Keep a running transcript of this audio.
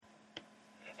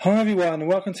Hi everyone, and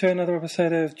welcome to another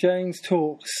episode of James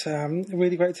Talks.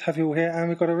 Really great to have you all here, and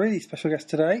we've got a really special guest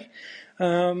today.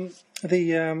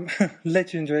 The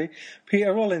legendary Pete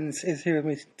Rollins is here with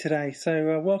me today.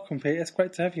 So welcome, Pete. It's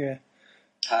great to have you here.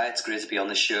 Hi, it's great to be on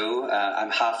the show. I'm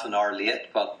half an hour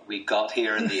late, but we got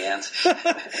here in the end.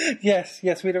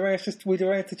 Yes, we'd arranged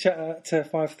to chat at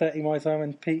 5:30 my time,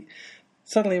 and Pete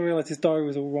suddenly realised his diary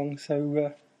was all wrong.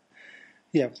 So.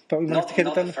 Yeah, but we managed to get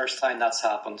it done. Not the first time that's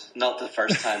happened.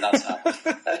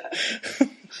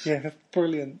 Yeah,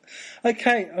 brilliant.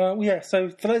 Okay, so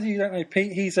for those of you who don't know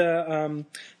Pete, he's a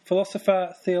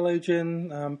philosopher,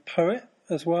 theologian, poet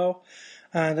as well,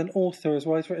 and an author as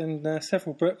well. He's written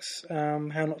several books, How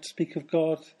Not to Speak of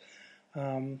God,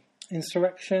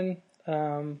 Insurrection,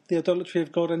 The Idolatry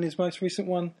of God, and his most recent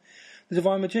one, The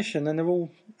Divine Magician, and they're all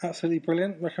absolutely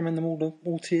brilliant. Recommend them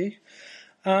all to you.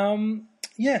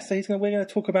 So we're going to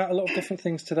talk about a lot of different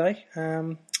things today,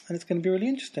 and it's going to be really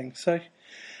interesting. So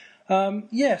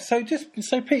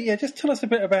Pete, just tell us a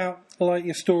bit about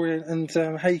your story and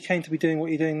how you came to be doing what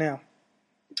you're doing now.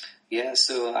 Yeah,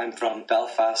 so I'm from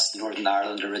Belfast, Northern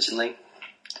Ireland originally,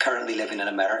 currently living in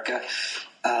America,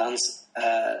 and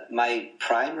my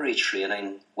primary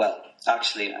training,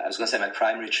 my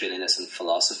primary training is in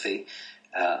philosophy,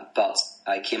 but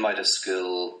I came out of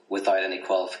school without any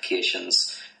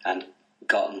qualifications and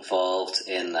got involved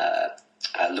in a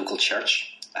local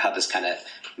church. I had this kind of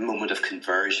moment of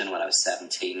conversion when I was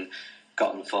 17,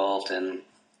 got involved in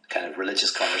kind of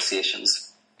religious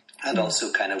conversations, and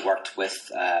also kind of worked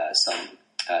with some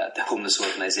the homeless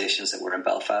organisations that were in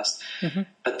Belfast. Mm-hmm.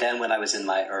 But then when I was in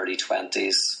my early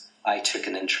 20s, I took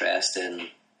an interest in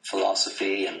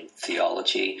philosophy and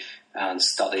theology and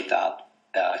studied that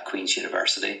at Queen's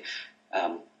University.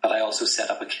 But I also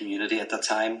set up a community at the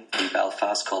time in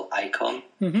Belfast called Icon.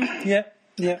 Mm-hmm. Yeah.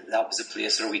 That was a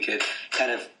place where we could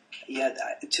kind of,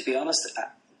 to be honest,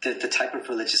 the type of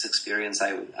religious experience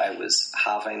I was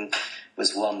having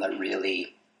was one that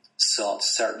really sought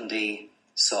certainty,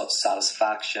 sought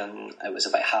satisfaction. It was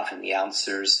about having the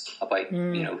answers, about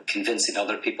convincing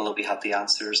other people that we had the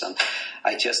answers, and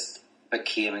I just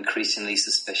became increasingly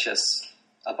suspicious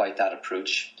about that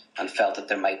approach and felt that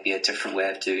there might be a different way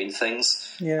of doing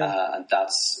things. Yeah. And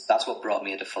that's what brought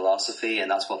me into philosophy,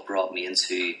 and that's what brought me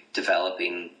into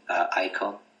developing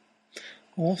Icon.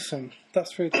 Awesome.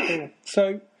 That's really cool.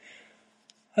 So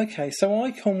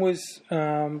Icon was,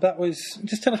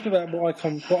 just tell us a bit about what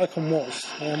Icon was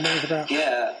and what it was about.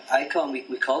 Yeah, Icon,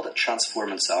 we called it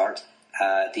transformance art.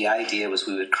 The idea was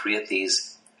we would create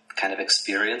these kind of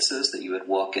experiences that you would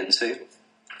walk into,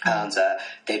 and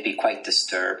they'd be quite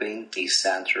disturbing,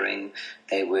 decentering.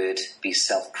 They would be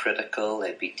self-critical.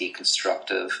 They'd be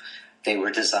deconstructive. They were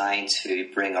designed to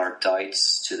bring our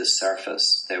doubts to the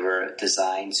surface. They were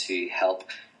designed to help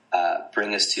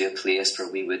bring us to a place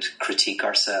where we would critique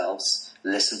ourselves,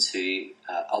 listen to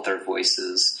other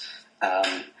voices,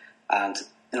 and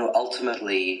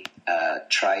ultimately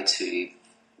try to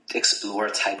explore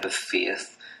a type of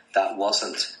faith that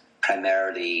wasn't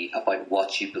primarily about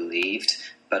what you believed,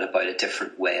 but about a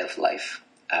different way of life,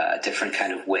 a different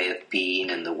kind of way of being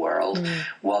in the world,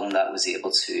 one that was able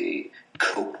to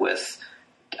cope with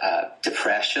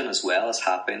depression as well as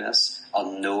happiness,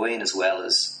 unknowing as well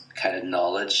as kind of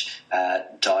knowledge,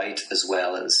 doubt as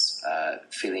well as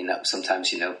feeling that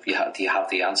sometimes you have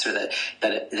the answer, that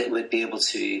it would be able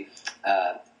to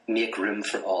make room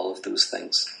for all of those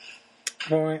things.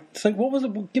 Right. So what was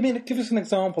it? Give us an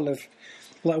example of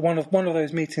one of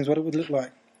those meetings, what it would look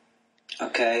like.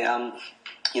 Okay,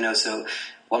 so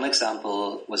one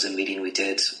example was a meeting we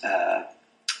did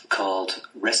called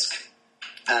Risk,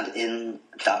 and in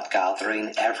that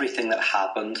gathering, everything that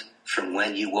happened from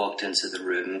when you walked into the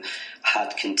room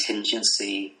had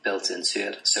contingency built into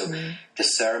it. So the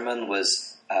sermon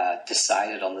was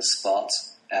decided on the spot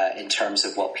in terms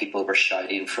of what people were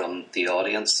shouting from the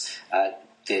audience.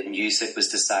 The music was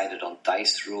decided on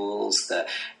dice rolls. The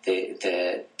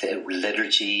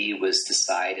liturgy was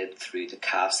decided through the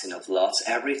casting of lots.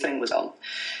 Everything was on.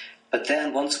 But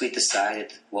then once we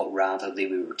decided what randomly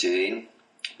we were doing,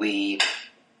 we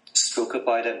spoke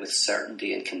about it with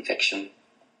certainty and conviction.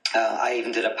 I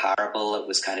even did a parable that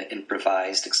was kind of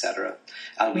improvised, etc.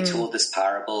 And we told this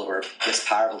parable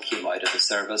came out of the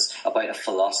service about a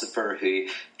philosopher who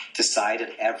decided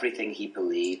everything he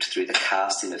believed through the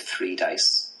casting of 3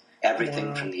 dice.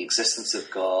 Everything from the existence of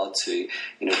God to,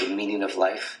 the meaning of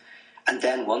life. And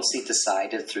then once he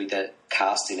decided through the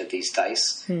casting of these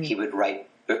dice, he would write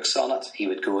books on it. He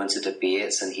would go into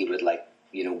debates and he would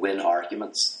win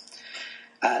arguments.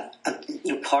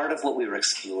 And part of what we were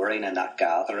exploring in that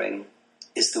gathering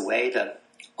is the way that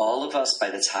all of us, by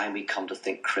the time we come to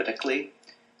think critically,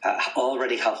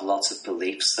 already have lots of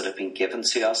beliefs that have been given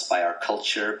to us by our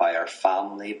culture, by our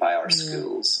family, by our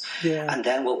schools. Yeah. And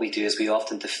then what we do is we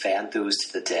often defend those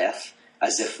to the death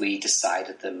as if we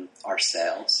decided them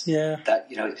ourselves. Yeah. That,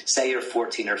 say you're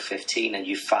 14 or 15 and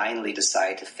you finally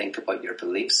decide to think about your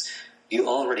beliefs, you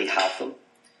already have them.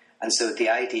 And so the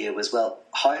idea was, well,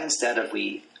 how instead of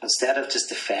just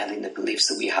defending the beliefs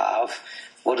that we have,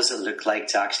 what does it look like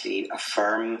to actually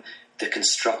affirm the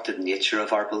constructive nature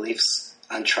of our beliefs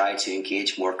and try to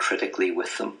engage more critically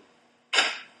with them?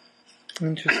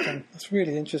 Interesting. That's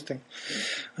really interesting.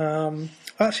 Actually,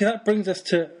 that brings us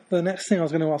to the next thing I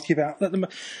was going to ask you about.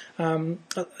 One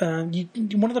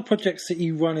of the projects that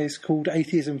you run is called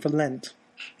Atheism for Lent.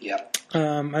 Yeah.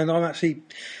 And I'm actually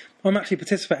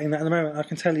participating in that at the moment. I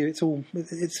can tell you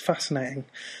it's fascinating.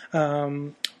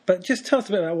 But just tell us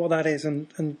a bit about what that is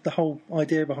and the whole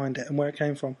idea behind it and where it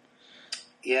came from.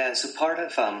 Yeah, so part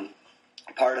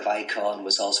of ICON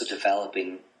was also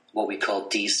developing what we call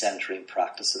decentering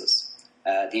practices.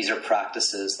 These are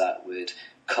practices that would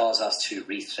cause us to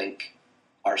rethink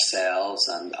ourselves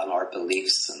and our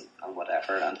beliefs and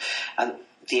whatever. And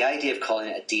the idea of calling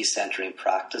it a decentering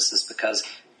practice is because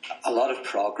a lot of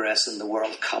progress in the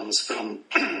world comes from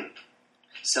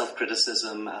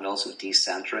self-criticism and also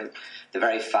decentering. The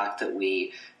very fact that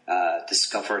we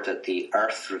discovered that the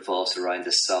Earth revolves around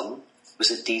the sun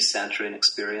was a decentering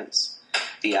experience.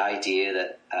 The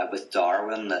idea that with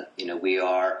Darwin that we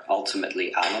are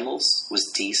ultimately animals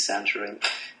was decentering.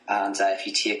 And if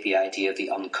you take the idea of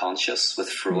the unconscious with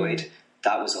Freud,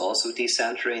 that was also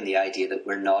decentering. The idea that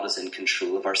we're not as in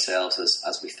control of ourselves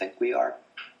as we think we are.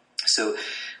 So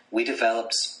we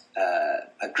developed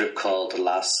a group called The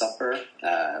Last Supper,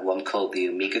 one called the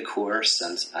Omega Course,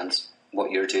 and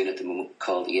what you're doing at the moment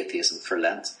called Atheism for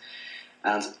Lent.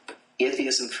 And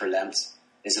Atheism for Lent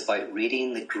is about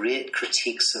reading the great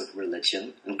critiques of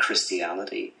religion and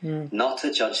Christianity, not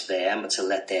to judge them, but to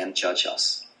let them judge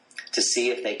us, to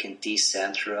see if they can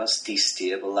decenter us,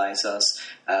 destabilize us,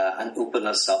 and open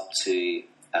us up to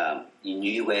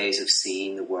new ways of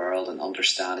seeing the world and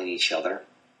understanding each other.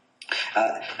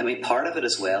 Part of it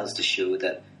as well is to show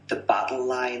that the battle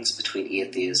lines between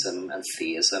atheism and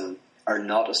theism are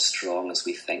not as strong as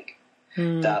we think.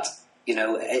 That,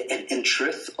 in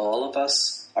truth, all of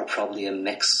us are probably a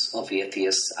mix of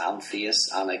atheists and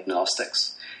theists and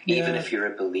agnostics. Yeah. Even if you're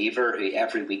a believer who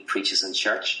every week preaches in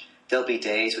church, there'll be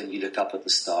days when you look up at the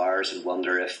stars and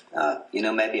wonder if,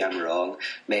 maybe I'm wrong.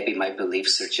 Maybe my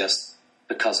beliefs are just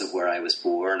because of where I was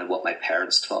born and what my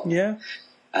parents taught me. Yeah.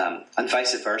 And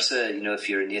vice versa, if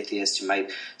you're an atheist, you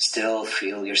might still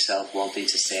feel yourself wanting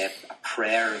to say a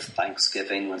prayer of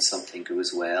thanksgiving when something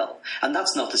goes well. And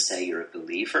that's not to say you're a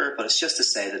believer, but it's just to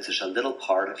say that there's a little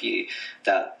part of you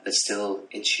that still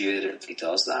intuitively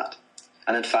does that.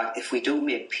 And in fact, if we don't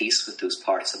make peace with those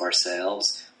parts of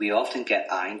ourselves, we often get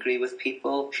angry with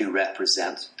people who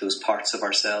represent those parts of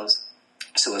ourselves.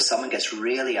 So if someone gets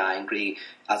really angry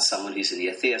at someone who's an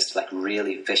atheist, like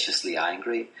really viciously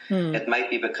angry, it might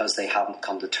be because they haven't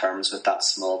come to terms with that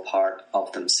small part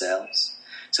of themselves.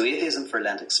 So Atheism for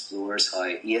Lent explores how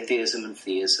atheism and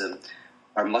theism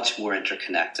are much more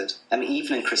interconnected.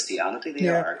 Even in Christianity they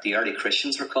are. The early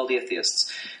Christians were called atheists.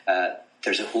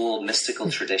 There's a whole mystical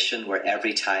tradition where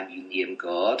every time you name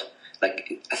God,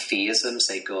 like a theism,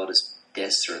 say God is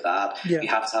this or that. Yeah. You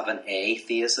have to have an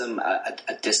atheism, a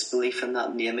disbelief in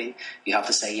that naming. You have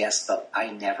to say, yes, but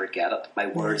I never get it. My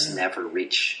words never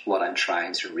reach what I'm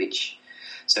trying to reach.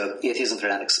 So Atheism for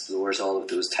Lent explores all of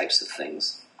those types of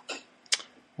things.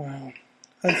 Wow.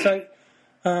 And so,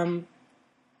 I've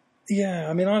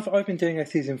been doing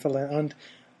Atheism for Lent, and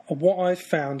what I've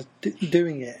found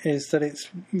doing it is that it's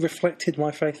reflected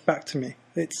my faith back to me.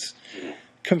 It's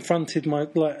confronted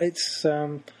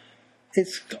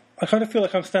I kind of feel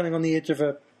like I'm standing on the edge of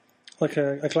a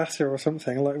glacier or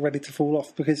something, like ready to fall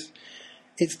off, because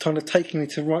it's kind of taking me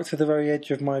right to the very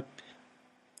edge of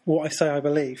what I say I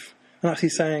believe, and actually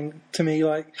saying to me,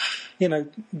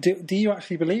 do you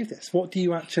actually believe this? What do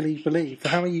you actually believe?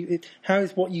 How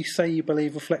is what you say you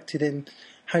believe reflected in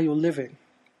how you're living?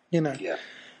 Yeah.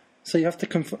 So you have to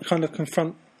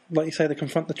confront, like you say,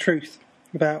 confront the truth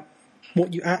about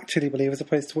what you actually believe as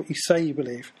opposed to what you say you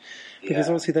believe. Because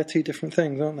obviously they're two different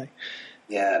things, aren't they?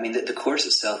 Yeah, the course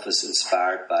itself was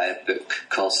inspired by a book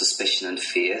called Suspicion and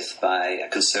Faith by a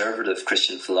conservative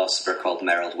Christian philosopher called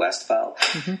Merrill Westphal,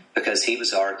 because he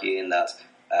was arguing that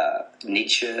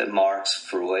Nietzsche, Marx,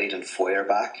 Freud and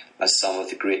Feuerbach, as some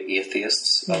of the great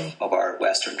atheists of our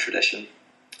Western tradition,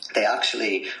 they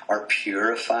actually are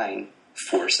purifying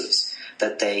forces,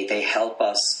 that they help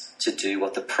us to do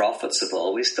what the prophets have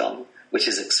always done, which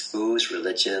is expose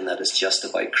religion that is just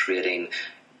about creating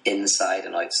inside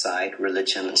and outside.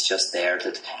 Religion is just there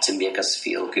to make us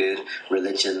feel good.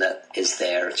 Religion that is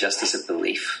there just as a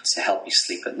belief to help you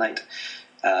sleep at night.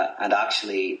 And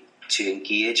actually to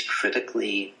engage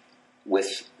critically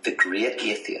with the great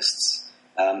atheists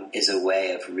is a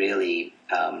way of really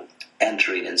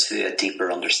entering into a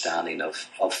deeper understanding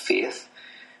of faith.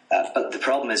 But the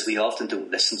problem is we often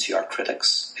don't listen to our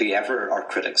critics, whoever our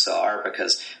critics are,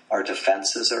 because our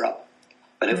defences are up.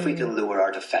 But if we can lower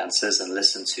our defences and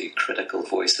listen to critical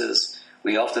voices,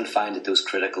 we often find that those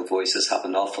critical voices have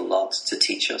an awful lot to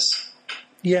teach us.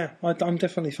 Yeah, I'm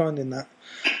definitely finding that.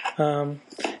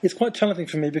 It's quite challenging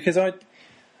for me because like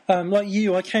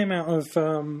you, I came out of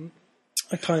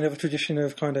a kind of a tradition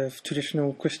of kind of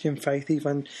traditional Christian faith.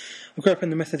 Even I grew up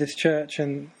in the Methodist Church,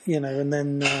 and and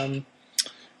then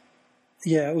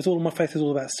it was all my faith was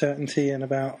all about certainty and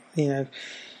about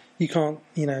you can't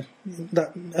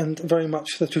that, and very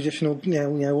much the traditional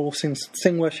all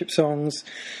sing worship songs,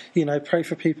 pray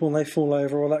for people and they fall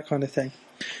over, all that kind of thing.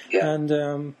 Yeah.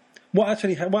 And what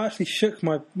actually shook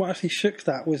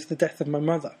that was the death of my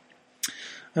mother.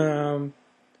 And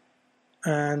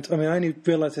I mean, I only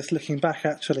realised this looking back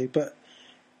actually, but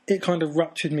it kind of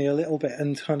ruptured me a little bit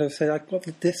and kind of said, "I got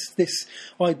this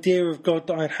idea of God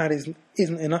that I'd had isn't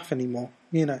enough anymore,"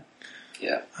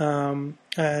 Yeah.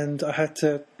 And I had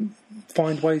to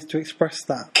find ways to express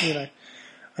that.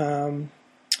 The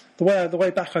way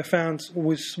back I found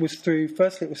was through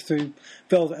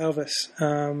Velvet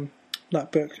Elvis,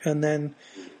 that book, and then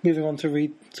moving on to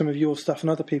read some of your stuff and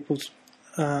other people's,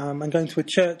 and going to a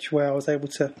church where I was able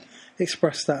to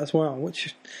express that as well,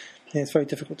 which it's very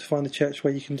difficult to find a church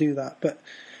where you can do that. But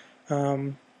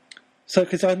so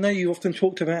because I know you often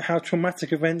talked about how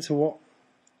traumatic events are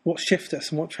what shift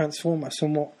us and what transform us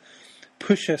and what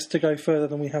push us to go further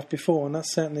than we have before, and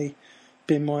that's certainly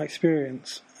been my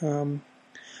experience.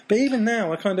 But even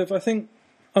now, I think.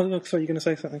 Oh, look, sorry, you're going to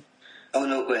say something? Oh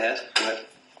no, go ahead.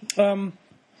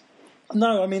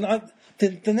 No, I mean,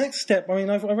 the next step. I mean,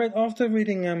 I read after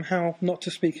reading How Not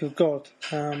to Speak of God.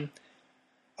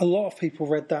 A lot of people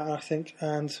read that, I think,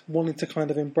 and wanted to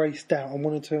kind of embrace doubt and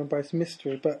wanted to embrace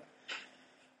mystery. But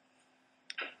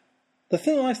the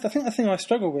thing I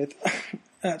struggle with,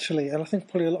 actually, and I think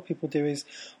probably a lot of people do, is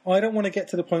I don't want to get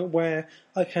to the point where,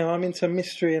 okay, I'm into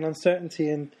mystery and uncertainty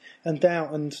and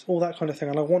doubt and all that kind of thing,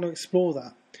 and I want to explore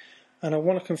that, and I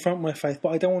want to confront my faith, but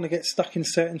I don't want to get stuck in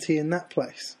certainty in that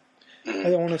place. I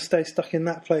don't want to stay stuck in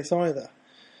that place either.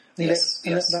 And let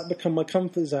that become my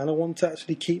comfort zone. I want to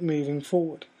actually keep moving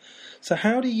forward. So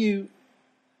how do you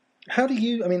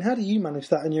manage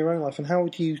that in your own life, and how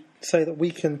would you say that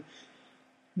we can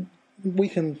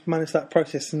manage that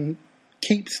process and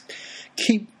keep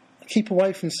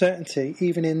away from certainty,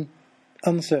 even in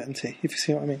uncertainty, if you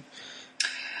see what I mean?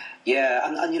 Yeah,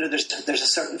 and there's a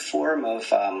certain form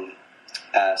of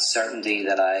certainty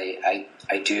that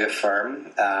I do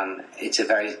affirm.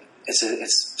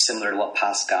 It's similar to what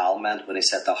Pascal meant when he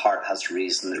said the heart has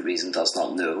reason, the reason does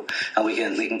not know, and we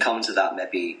can come to that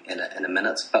maybe in a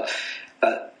minute.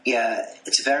 But yeah,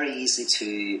 it's very easy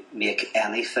to make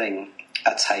anything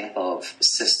a type of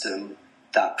system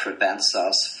that prevents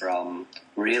us from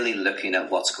really looking at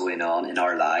what's going on in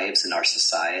our lives, in our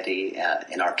society,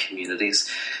 in our communities.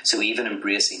 So even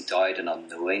embracing doubt and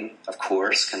unknowing, of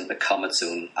course, can become its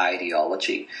own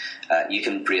ideology. You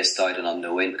can embrace doubt and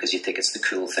unknowing because you think it's the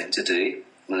cool thing to do.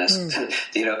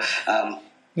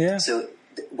 Yeah. So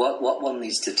what one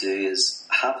needs to do is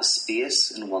have a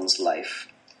space in one's life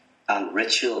and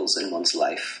rituals in one's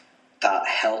life that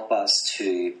help us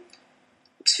to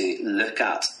look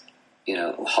at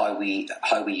how we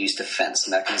use defense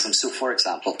mechanisms. So, for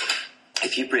example,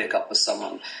 if you break up with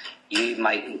someone, you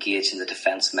might engage in the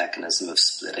defense mechanism of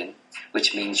splitting,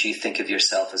 which means you think of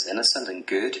yourself as innocent and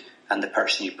good, and the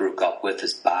person you broke up with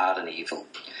is bad and evil.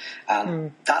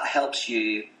 And that helps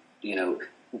you,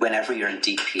 whenever you're in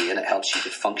deep pain, it helps you to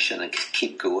function and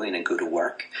keep going and go to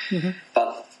work. Mm-hmm.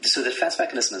 So the defense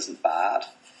mechanism isn't bad,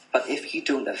 but if you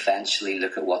don't eventually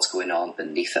look at what's going on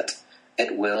beneath it,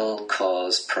 it will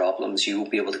cause problems. You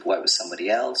won't be able to go out with somebody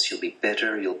else. You'll be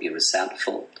bitter. You'll be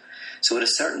resentful. So at a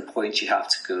certain point, you have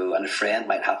to go, and a friend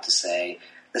might have to say,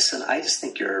 "Listen, I just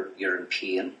think you're in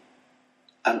pain."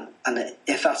 And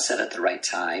if that's said at the right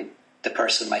time, the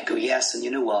person might go, "Yes, and you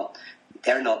know what?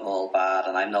 They're not all bad,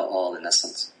 and I'm not all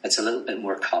innocent. It's a little bit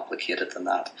more complicated than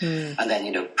that." And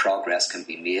then progress can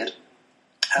be made.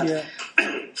 And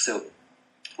so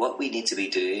what we need to be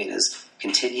doing is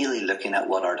continually looking at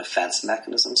what our defense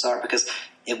mechanisms are, because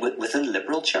within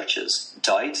liberal churches,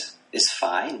 doubt is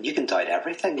fine. You can doubt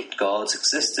everything. God's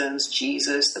existence,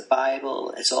 Jesus, the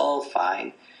Bible, it's all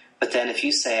fine. But then if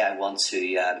you say, I want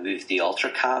to move the altar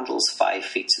candles 5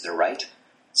 feet to the right,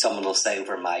 someone will say,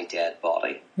 over my dead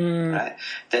body. Right?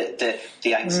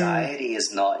 The anxiety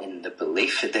is not in the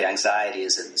belief. The anxiety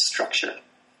is in the structure.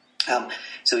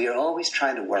 So you're always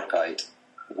trying to work out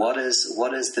what is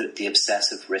the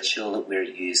obsessive ritual that we're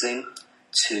using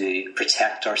to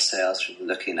protect ourselves from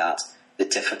looking at the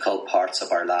difficult parts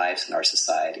of our lives and our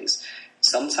societies.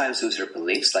 Sometimes those are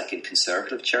beliefs, like in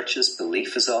conservative churches,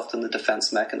 belief is often the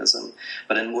defense mechanism.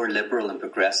 But in more liberal and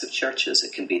progressive churches,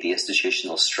 it can be the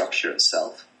institutional structure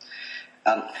itself.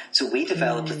 So we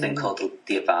developed a thing called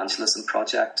the Evangelism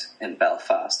Project in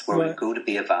Belfast, where we'd go to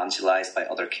be evangelized by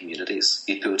other communities.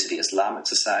 You'd go to the Islamic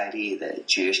Society, the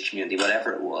Jewish community,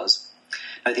 whatever it was.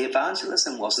 Now, the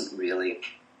evangelism wasn't really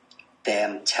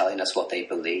them telling us what they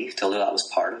believed, although that was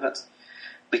part of it.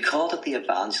 We called it the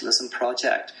Evangelism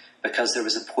Project because there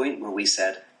was a point where we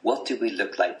said, what do we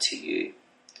look like to you?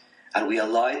 And we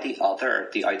allowed the other,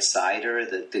 the outsider,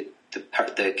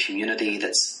 the community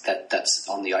that's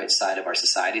on the outside of our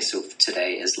society, so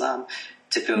today Islam,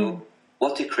 to go,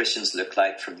 what do Christians look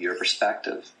like from your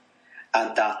perspective?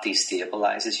 And that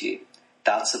destabilizes you.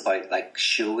 That's about like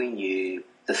showing you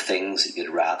the things that you'd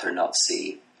rather not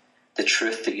see, the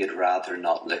truth that you'd rather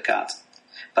not look at.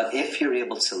 But if you're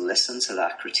able to listen to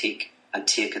that critique and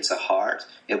take it to heart,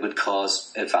 it would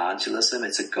cause evangelism.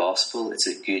 It's a gospel, it's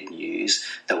a good news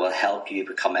that will help you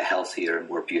become a healthier and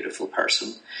more beautiful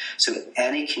person. So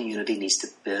any community needs to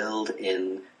build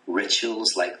in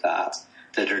rituals like that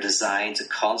are designed to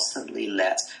constantly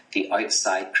let the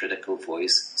outside critical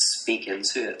voice speak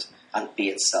into it and be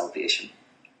its salvation.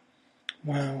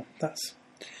 Wow, that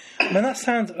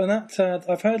sounds, and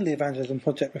I've heard of the Evangelism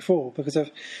Project before because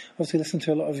I've obviously listened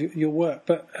to a lot of your work.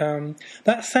 But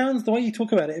that sounds, the way you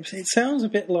talk about it sounds a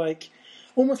bit like,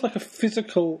 almost like a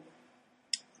physical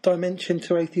dimension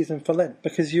to atheism for Lent,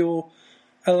 because you're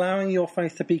allowing your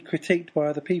faith to be critiqued by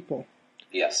other people.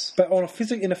 Yes, but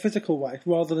in a physical way,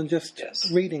 rather than just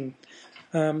reading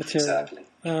material. Exactly.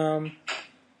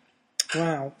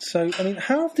 Wow. So, I mean,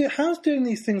 how's doing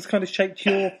these things kind of shaped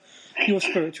your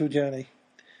spiritual journey?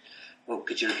 Oh,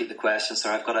 could you repeat the question?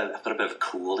 Sorry, I've got a bit of a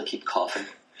cold. I keep coughing.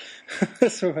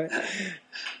 That's all right.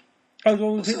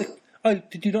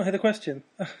 Did you not hear the question?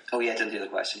 Oh, yeah, I didn't hear the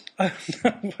question.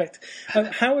 Right.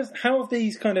 How have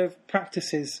these kind of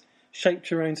practices shaped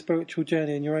your own spiritual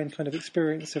journey and your own kind of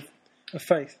experience of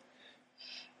faith?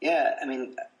 Yeah, I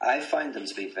mean, I find them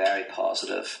to be very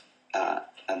positive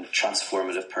and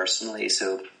transformative personally.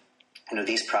 So,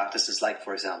 these practices, like,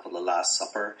 for example, the Last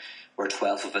Supper, where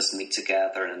 12 of us meet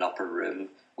together in an upper room.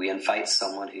 We invite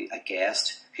a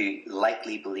guest who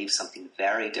likely believes something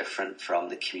very different from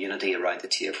the community around the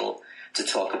table, to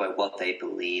talk about what they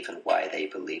believe and why they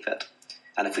believe it.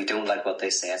 And if we don't like what they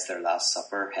say, it's their Last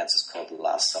Supper, hence it's called the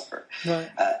Last Supper.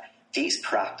 Right. These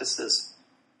practices,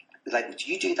 like,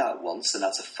 you do that once and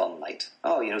that's a fun night.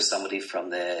 Oh, somebody from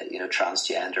the,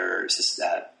 transgender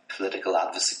political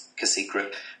advocacy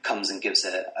group comes and gives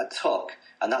a talk.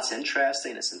 And that's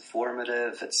interesting, it's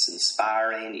informative, it's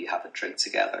inspiring, you have a drink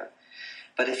together.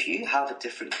 But if you have a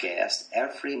different guest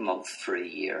every month for a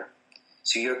year,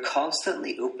 so you're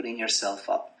constantly opening yourself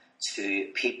up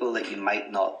to people that you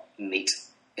might not meet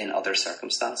in other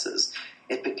circumstances,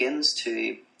 it begins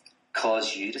to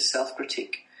cause you to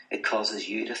self-critique. It causes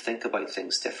you to think about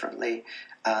things differently.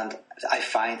 And I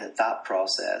find that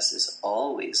process is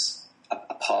always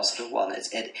a positive one.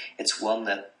 It's one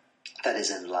that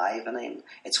is enlivening.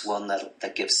 It's one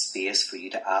that gives space for you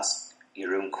to ask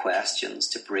your own questions,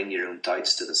 to bring your own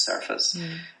doubts to the surface.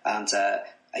 And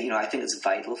I think it's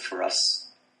vital for us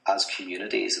as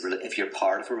communities, if you're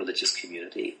part of a religious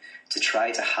community, to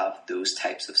try to have those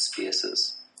types of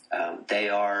spaces. They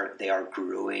are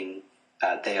growing.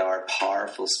 They are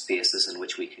powerful spaces in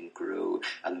which we can grow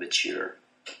and mature.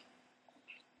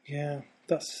 Yeah,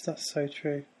 that's so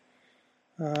true.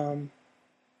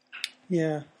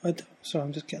 Sorry,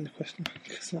 I'm just getting the question.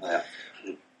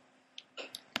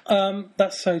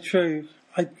 That's so true.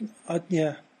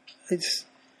 It's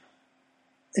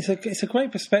a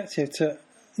great perspective to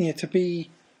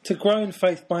grow in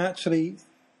faith by actually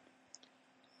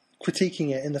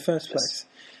critiquing it in the first place.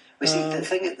 We see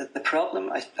the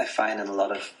problem I find in a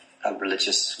lot of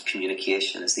religious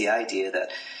communication is the idea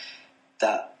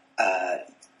that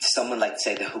someone like,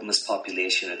 say, the homeless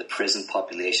population or the prison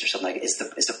population or something like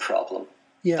is a problem.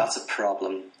 Yeah. That's a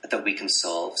problem that we can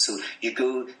solve. So you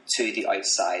go to the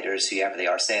outsiders, whoever they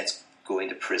are, say it's going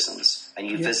to prisons, and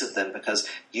you visit them because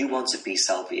you want to be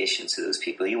salvation to those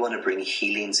people. You want to bring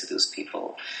healing to those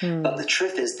people. But the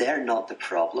truth is, they're not the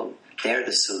problem. They're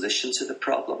the solution to the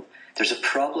problem. There's a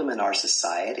problem in our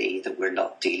society that we're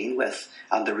not dealing with,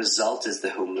 and the result is the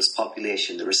homeless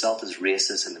population. The result is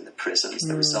racism in the prisons.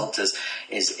 The result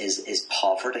is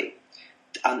poverty.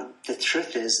 And the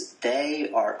truth is,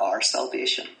 they are our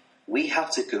salvation. We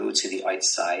have to go to the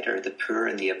outsider, the poor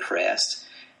and the oppressed,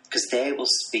 because they will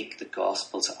speak the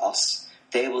gospel to us.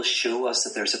 They will show us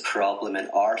that there's a problem in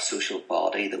our social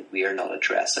body that we are not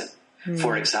addressing.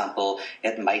 For example,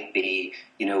 it might be,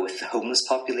 with the homeless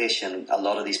population, a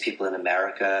lot of these people in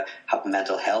America have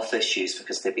mental health issues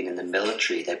because they've been in the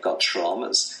military, they've got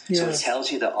traumas. So it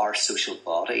tells you that our social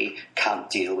body can't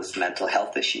deal with mental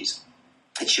health issues.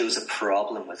 It shows a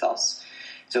problem with us.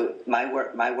 So my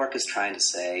work is trying to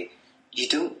say, you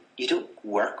don't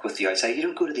work with the outside. You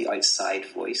don't go to the outside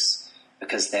voice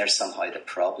because they're somehow the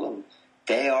problem.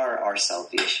 They are our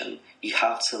salvation. You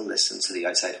have to listen to the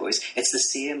outside voice. It's the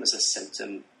same as a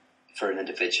symptom for an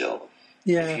individual.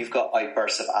 If you've got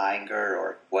outbursts of anger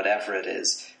or whatever it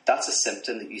is, that's a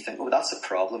symptom that you think, that's a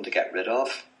problem to get rid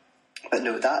of. But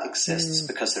no, that exists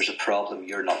because there's a problem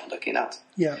you're not looking at.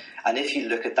 And if you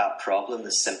look at that problem,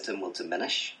 the symptom will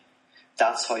diminish.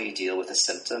 That's how you deal with a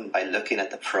symptom, by looking at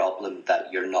the problem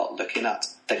that you're not looking at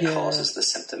that causes the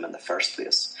symptom in the first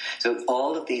place. So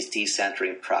all of these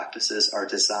decentering practices are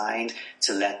designed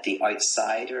to let the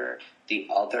outsider, the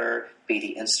other, be the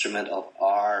instrument of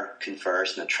our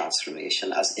conversion and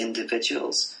transformation as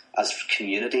individuals, as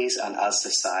communities, and as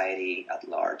society at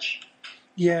large.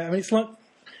 Yeah, I mean, it's like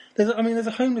there's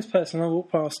a homeless person I walk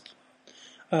past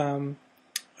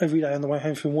every day on the way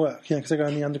home from work, because I go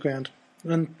in the underground,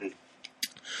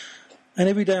 and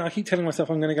every day I keep telling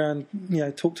myself I'm going to go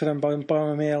and talk to them, buy them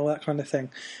a meal, that kind of thing,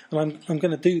 and I'm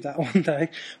going to do that one day.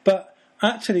 But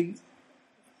actually,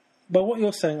 by what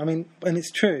you're saying, I mean, and it's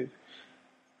true,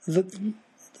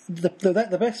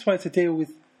 the best way to deal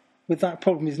with that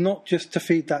problem is not just to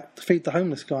feed the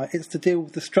homeless guy. It's to deal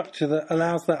with the structure that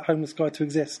allows that homeless guy to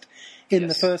exist in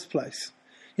the first place.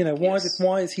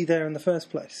 Why is he there in the first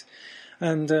place?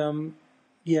 And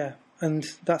and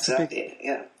that's exactly.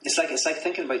 It's like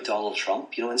thinking about Donald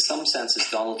Trump. In some senses,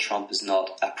 Donald Trump is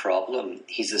not a problem.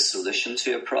 He's a solution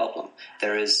to a problem.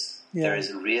 There is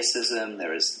racism,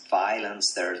 there is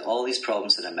violence, there are all these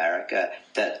problems in America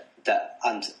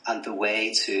and the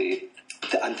way to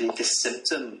the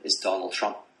symptom is Donald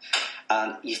Trump.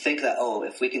 And you think that,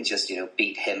 if we can just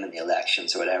beat him in the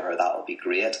elections or whatever, that would be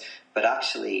great. But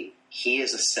actually, he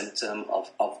is a symptom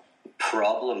of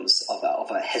problems of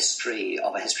a history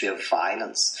of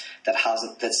violence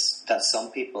that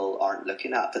some people aren't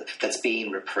looking at, that's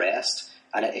being repressed,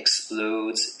 and it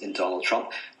explodes in Donald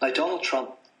Trump. Now, Donald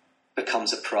Trump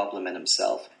becomes a problem in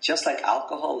himself, just like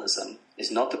alcoholism is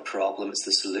not the problem; it's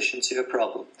the solution to a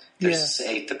problem.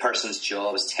 The person's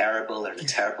job is terrible; they're in a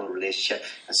terrible relationship,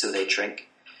 and so they drink.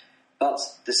 But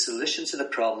the solution to the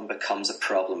problem becomes a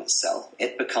problem itself.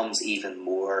 It becomes even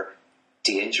more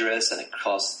dangerous, and it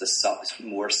causes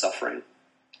more suffering.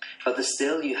 But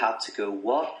still, you have to go,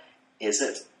 what is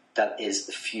it that is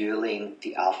fueling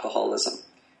the alcoholism?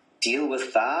 Deal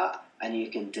with that, and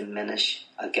you can diminish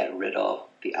and get rid of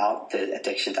the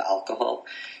addiction to alcohol.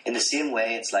 In the same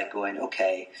way, it's like going,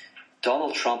 okay,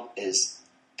 Donald Trump is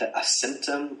a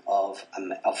symptom of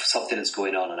something that's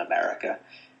going on in America,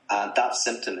 and that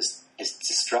symptom is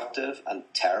destructive and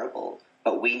terrible.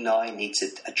 But we now need to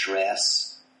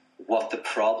address what the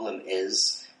problem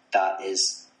is that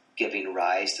is giving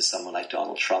rise to someone like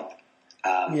Donald Trump.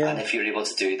 And if you're able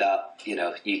to do that,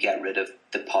 you get rid of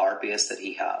the power base that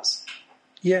he has.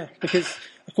 Yeah, because,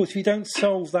 of course, if you don't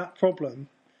solve that problem,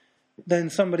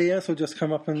 then somebody else will just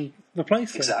come up and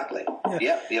replace it. Exactly.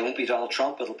 Yeah, it won't be Donald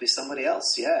Trump, it'll be somebody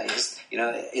else. Yeah,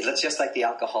 it's just like the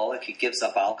alcoholic who gives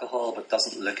up alcohol but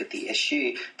doesn't look at the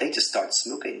issue. They just start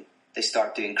smoking. They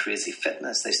start doing crazy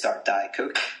fitness. They start Diet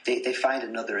Coke. They find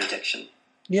another addiction.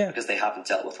 Yeah. Because they haven't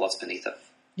dealt with what's beneath it.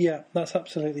 Yeah, that's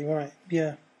absolutely right.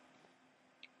 Yeah.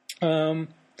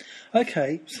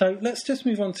 Okay, so let's just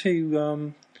move on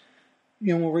to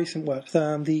your more recent work,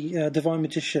 the Divine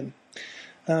Magician.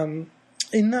 In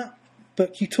that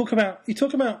book, you talk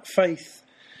about faith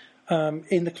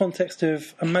in the context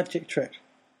of a magic trick.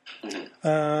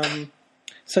 Mm-hmm.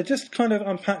 So just kind of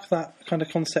unpack that kind of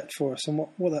concept for us and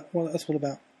what that's all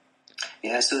about.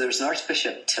 Yeah, so there was an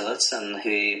Archbishop Tillotson who,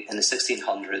 in the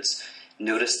 1600s,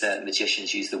 noticed that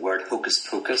magicians use the word hocus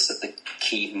pocus at the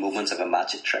key moment of a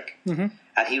magic trick. Mm-hmm.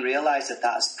 And he realised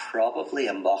that is probably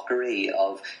a mockery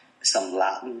of some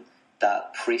Latin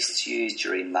that priests use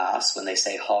during Mass when they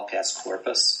say hoc est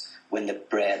corpus, when the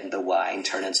bread and the wine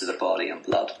turn into the body and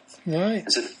blood. Right.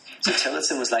 And so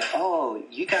Tillotson was like, oh,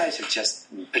 you guys are just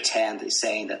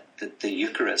saying that the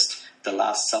Eucharist, the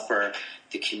Last Supper,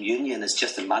 the communion is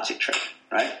just a magic trick,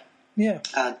 right? Yeah.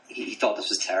 And he thought this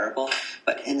was terrible.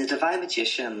 But in The Divine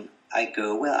Magician, I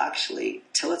go, well, actually,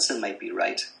 Tillotson might be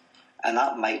right. And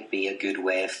that might be a good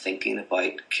way of thinking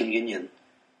about communion.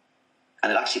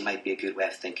 And it actually might be a good way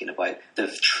of thinking about the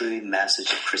true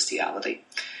message of Christianity.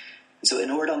 And so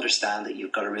in order to understand it,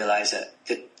 you've got to realize that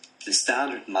the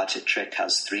standard magic trick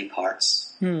has three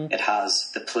parts. It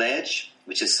has the pledge,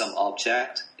 which is some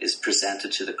object, is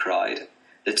presented to the crowd.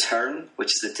 The turn,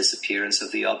 which is the disappearance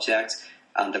of the object.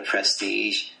 And the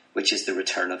prestige, which is the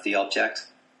return of the object.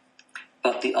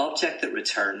 But the object that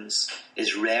returns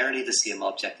is rarely the same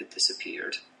object that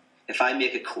disappeared. If I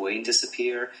make a coin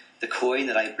disappear, the coin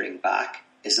that I bring back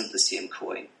isn't the same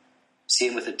coin.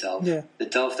 Same with a dove. Yeah. The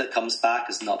dove that comes back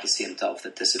is not the same dove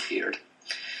that disappeared.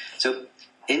 So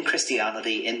in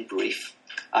Christianity, in brief,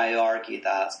 I argue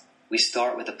that we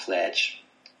start with a pledge,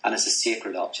 and it's a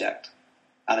sacred object.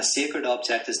 And a sacred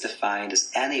object is defined as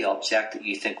any object that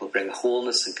you think will bring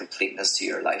wholeness and completeness to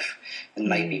your life. It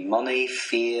might be money,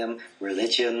 fame,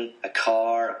 religion, a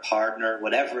car, a partner,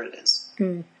 whatever it is.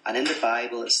 And in the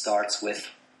Bible, it starts with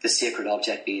the sacred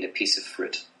object being a piece of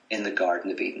fruit in the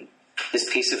Garden of Eden.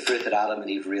 This piece of fruit that Adam and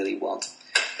Eve really want.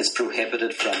 It's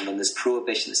prohibited from them. This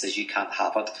prohibition that says you can't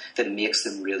have it, that makes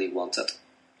them really want it.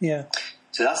 Yeah.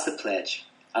 So that's the pledge.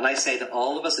 And I say that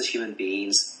all of us as human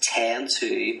beings tend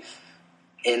to,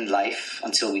 in life,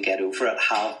 until we get over it,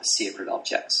 have sacred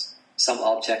objects. Some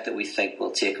object that we think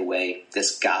will take away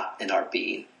this gap in our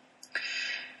being.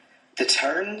 The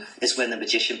turn is when the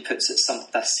magician puts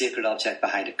that sacred object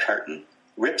behind a curtain,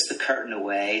 rips the curtain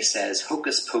away, says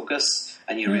hocus pocus,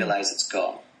 and you realise it's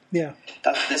gone. Yeah.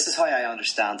 This is how I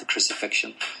understand the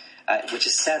crucifixion, which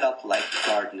is set up like the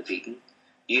Garden of Eden.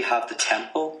 You have the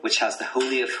temple, which has the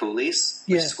Holy of Holies,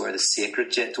 which is where the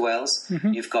sacred dwells.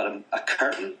 You've got a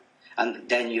curtain, and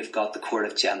then you've got the court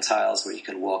of Gentiles where you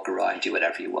can walk around, do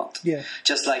whatever you want. Yeah.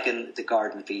 Just like in the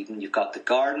Garden of Eden, you've got the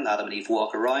garden Adam and Eve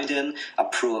walk around in, a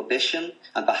prohibition,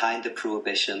 and behind the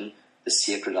prohibition, the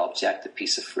sacred object, the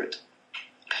piece of fruit.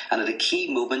 And at a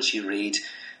key moment you read,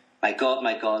 my God,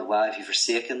 why have you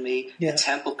forsaken me? Yeah. The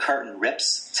temple curtain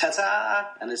rips,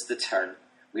 ta-ta, and it's the turn.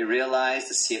 We realise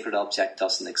the sacred object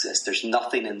doesn't exist. There's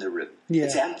nothing in the room. Yeah.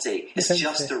 It's empty. It's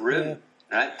just a room.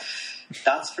 Right?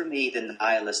 That's for me the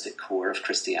nihilistic core of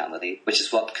Christianity, which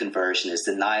is what conversion is,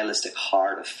 the nihilistic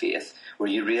heart of faith, where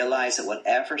you realise that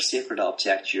whatever sacred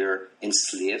object you're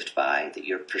enslaved by, that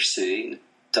you're pursuing,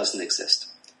 doesn't exist.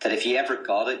 That if you ever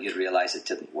got it, you'd realise it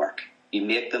didn't work. You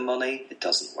make the money, it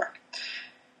doesn't work.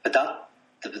 But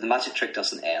the magic trick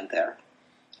doesn't end there.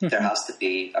 There has to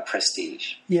be a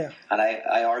prestige. Yeah. And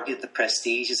I argue the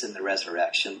prestige is in the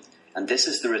resurrection, and this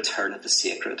is the return of the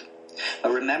sacred.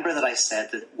 But remember that I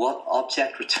said that what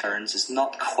object returns is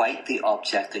not quite the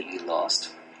object that you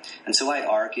lost. And so I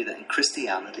argue that in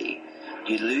Christianity,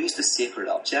 you lose the sacred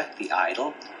object, the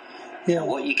idol, and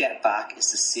what you get back is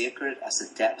the sacred as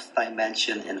a depth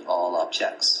dimension in all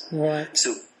objects. Right.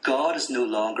 So God is no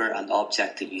longer an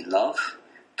object that you love.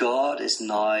 God is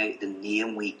now the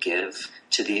name we give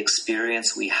to the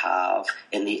experience we have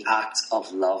in the act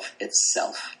of love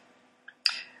itself.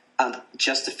 And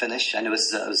just to finish, I know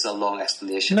it was a long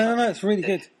explanation. No, it's really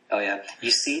good. Oh, yeah.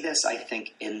 You see this, I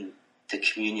think, in the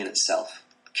communion itself.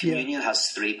 Communion has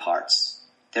three parts.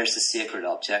 There's the sacred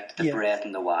object, the bread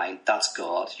and the wine. That's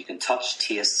God. You can touch,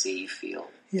 taste, see, feel.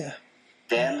 Yeah.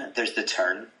 Then there's the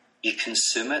turn. You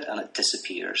consume it and it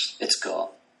disappears. It's gone.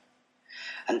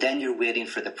 And then you're waiting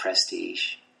for the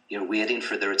prestige. You're waiting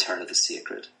for the return of the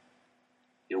sacred.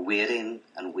 You're waiting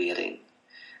and waiting.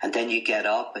 And then you get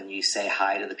up and you say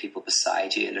hi to the people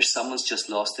beside you. And there's someone's just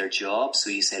lost their job.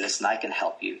 So you say, listen, I can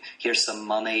help you. Here's some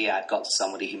money. I've got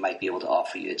somebody who might be able to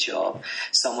offer you a job.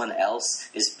 Someone else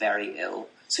is very ill.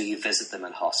 So you visit them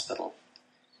in hospital.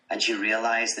 And you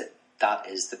realize that that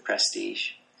is the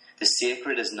prestige. The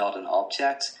sacred is not an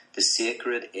object. The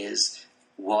sacred is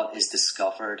what is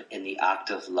discovered in the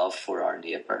act of love for our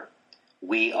neighbour.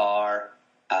 We are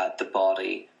the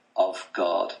body of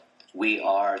God. We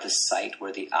are the site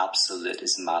where the absolute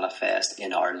is manifest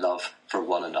in our love for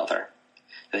one another.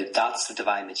 That's the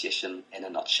Divine Magician in a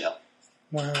nutshell.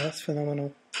 Wow, that's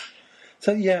phenomenal.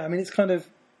 So, yeah, I mean, it's kind of...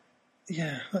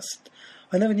 Yeah,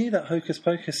 I never knew that hocus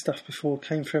pocus stuff before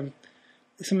came from...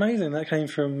 It's amazing that came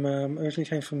from... originally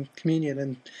came from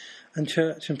communion and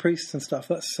church and priests and stuff.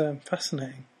 That's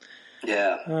fascinating.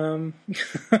 Yeah.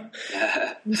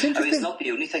 Yeah. It's interesting. I mean, it's not the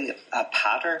only thing.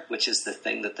 Patter, which is the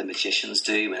thing that the magicians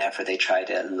do whenever they try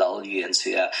to lull you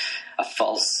into a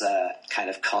false kind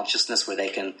of consciousness where they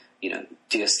can,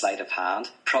 do a sleight of hand,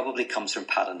 probably comes from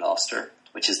Paternoster,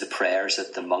 which is the prayers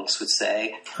that the monks would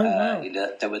say. Oh, wow.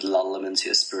 That would lull them into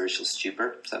a spiritual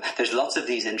stupor. So there's lots of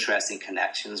these interesting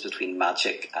connections between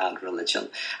magic and religion.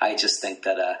 I just think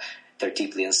that they're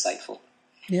deeply insightful.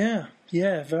 Yeah,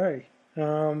 very.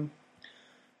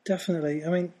 Definitely. I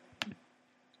mean,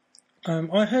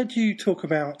 I heard you talk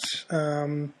about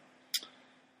the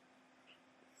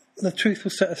truth will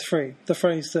set us free. The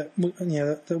phrase that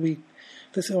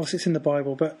that's obviously it's in the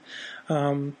Bible, but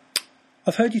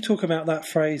I've heard you talk about that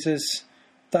phrase as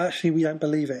that actually we don't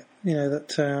believe it.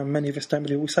 That many of us don't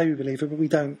believe it. We say we believe it, but we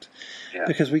don't,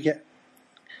 because we get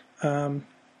we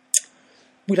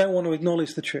don't want to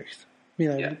acknowledge the truth.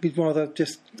 We'd rather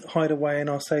just hide away in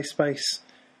our safe space.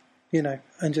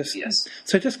 And just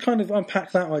so just kind of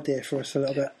unpack that idea for us a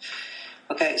little bit.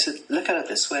 Okay, so look at it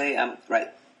this way, right?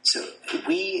 So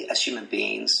we as human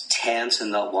beings tend to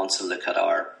not want to look at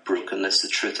our brokenness, the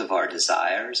truth of our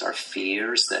desires, our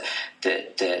fears,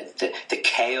 the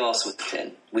chaos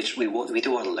within, which we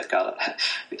don't want to look at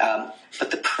it.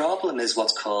 But the problem is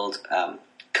what's called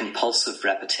compulsive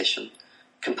repetition.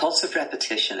 Compulsive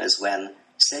repetition is when,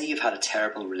 say, you've had a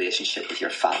terrible relationship with your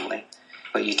family.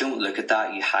 But you don't look at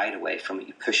that, you hide away from it,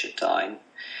 you push it down.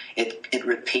 It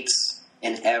repeats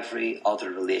in every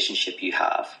other relationship you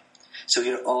have. So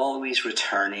you're always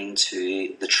returning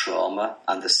to the trauma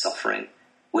and the suffering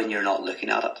when you're not looking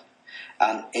at it.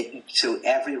 And so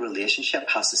every relationship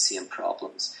has the same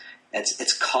problems.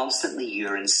 It's constantly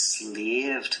you're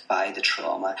enslaved by the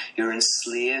trauma. You're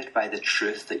enslaved by the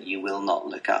truth that you will not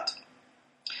look at.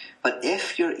 But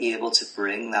if you're able to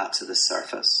bring that to the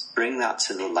surface, bring that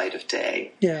to the light of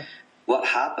day, what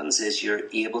happens is you're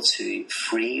able to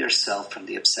free yourself from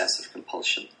the obsessive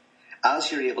compulsion.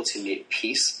 As you're able to make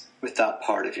peace with that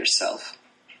part of yourself,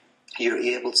 you're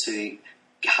able to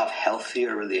have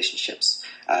healthier relationships,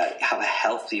 have a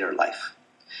healthier life.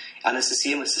 And it's the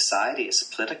same with society. It's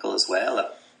political as well.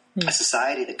 A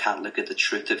society that can't look at the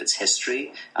truth of its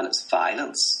history and its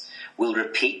violence will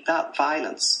repeat that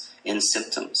violence in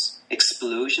symptoms.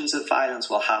 Explosions of violence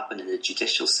will happen in the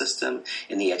judicial system,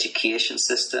 in the education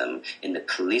system, in the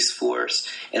police force.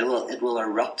 It will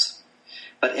erupt.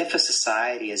 But if a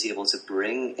society is able to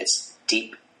bring its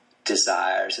deep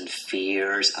desires and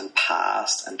fears and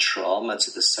past and trauma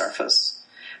to the surface,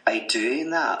 by doing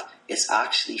that, it's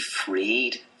actually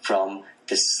freed from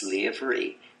the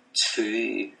slavery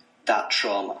to that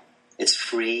trauma. It's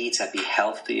free to be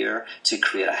healthier, to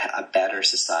create a better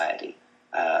society.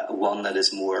 One that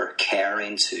is more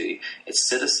caring to its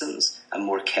citizens and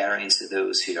more caring to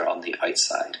those who are on the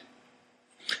outside.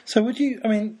 So would you, to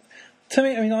me,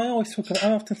 I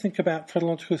often think about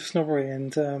chronological snobbery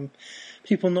and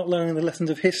people not learning the lessons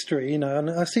of history, and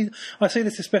I see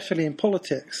this especially in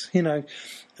politics,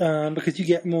 because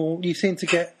you seem to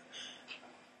get,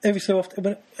 every so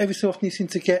often you seem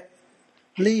to get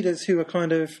leaders who are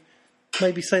kind of,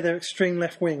 maybe say they're extreme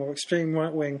left wing or extreme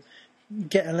right wing,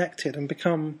 get elected and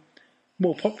become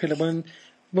more popular when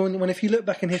if you look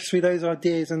back in history, those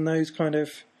ideas and that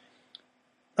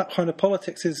kind of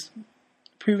politics is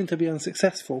proven to be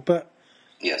unsuccessful. But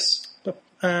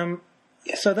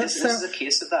so this is a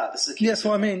case of that. That's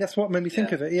what I mean. That's what made me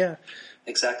think of it. Yeah,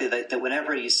 exactly. That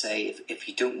whenever you say if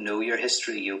you don't know your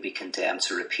history, you'll be condemned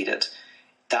to repeat it.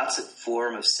 That's a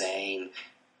form of saying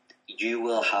you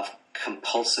will have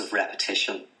compulsive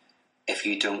repetition if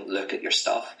you don't look at your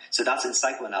stuff. So that's in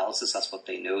psychoanalysis, that's what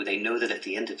they know. They know that if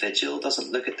the individual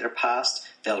doesn't look at their past,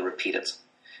 they'll repeat it.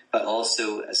 But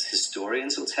also, as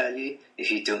historians will tell you,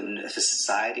 if a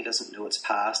society doesn't know its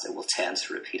past, it will tend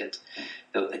to repeat it.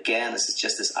 So again, this is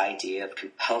just this idea of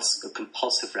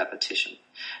compulsive repetition.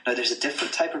 Now, there's a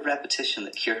different type of repetition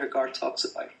that Kierkegaard talks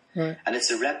about, right. And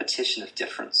it's a repetition of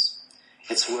difference.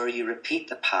 It's where you repeat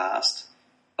the past,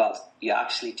 but you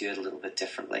actually do it a little bit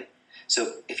differently.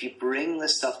 So if you bring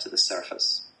this stuff to the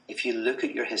surface, if you look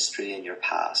at your history and your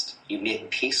past, you make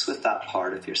peace with that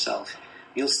part of yourself,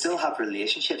 you'll still have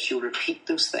relationships, you'll repeat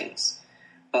those things,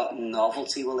 but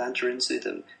novelty will enter into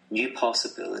them, new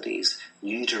possibilities,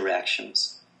 new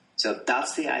directions. So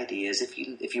that's the idea, is if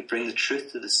you bring the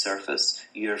truth to the surface,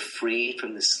 you're free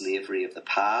from the slavery of the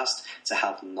past to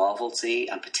have novelty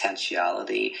and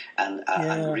potentiality and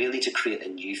really to create a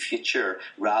new future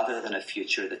rather than a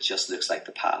future that just looks like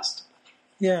the past.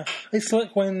 Yeah, it's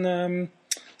like when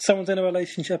someone's in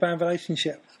a bad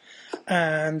relationship,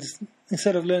 and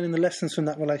instead of learning the lessons from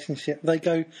that relationship, they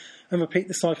go and repeat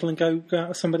the cycle and go out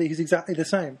with somebody who's exactly the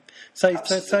same. Say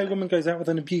a woman goes out with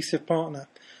an abusive partner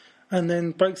and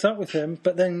then breaks up with him,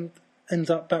 but then ends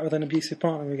up back with an abusive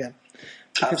partner again.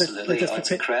 Absolutely.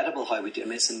 It's incredible how we do it. I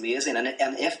mean, it's amazing. And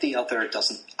if the other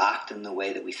doesn't act in the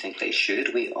way that we think they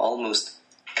should, we almost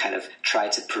kind of try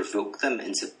to provoke them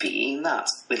into being that.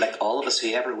 Like all of us,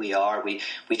 whoever we are, we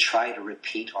try to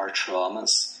repeat our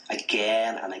traumas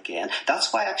again and again.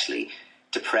 That's why actually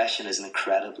depression is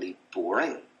incredibly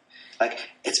boring. Like,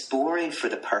 it's boring for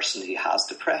the person who has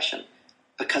depression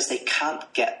because they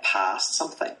can't get past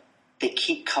something. They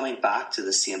keep coming back to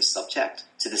the same subject,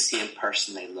 to the same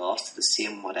person they lost, to the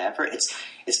same whatever.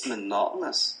 It's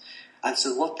monotonous. And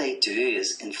so what they do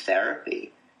is, in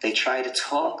therapy, they try to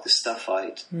talk the stuff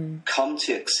out, come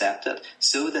to accept it,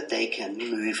 so that they can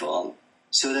move on,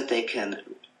 so that they can,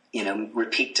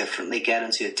 repeat differently, get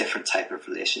into a different type of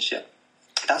relationship.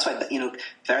 That's why,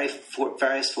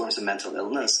 various forms of mental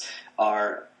illness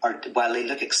are, while they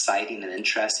look exciting and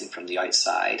interesting from the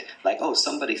outside, like, oh,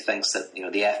 somebody thinks that, the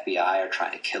FBI are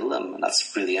trying to kill them, and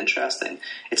that's really interesting.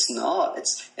 It's not.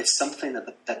 It's something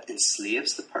that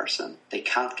enslaves the person. They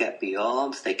can't get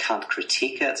beyond. They can't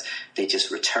critique it. They just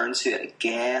return to it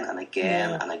again and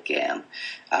again and again.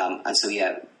 And so,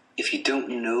 if you don't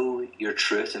know your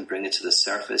truth and bring it to the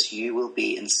surface, you will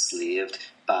be enslaved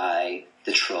by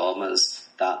the traumas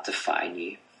that define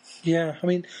you. Yeah, I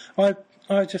mean,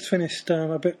 I just finished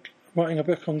writing a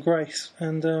book on grace,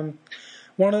 and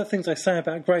one of the things I say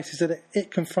about grace is that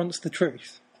it confronts the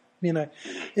truth.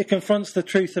 It confronts the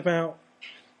truth about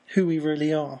who we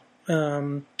really are,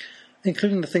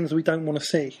 including the things we don't want to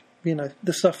see.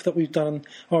 The stuff that we've done,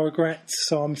 our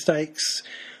regrets, our mistakes,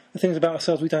 the things about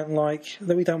ourselves we don't like,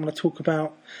 that we don't want to talk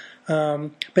about.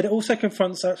 But it also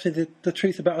confronts actually the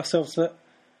truth about ourselves that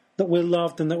we're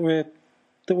loved and that we're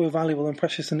valuable and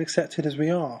precious and accepted as we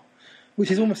are,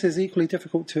 which is almost as equally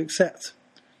difficult to accept,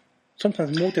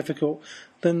 sometimes more difficult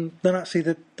than actually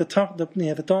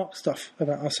the dark stuff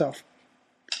about ourselves.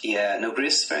 Yeah, no,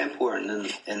 grace is very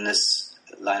important in this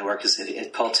line of work.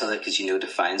 Paul Tillich, as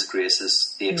defines grace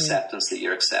as the acceptance that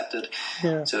you're accepted.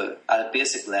 Yeah. So at a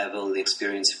basic level, the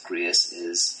experience of grace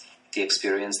is the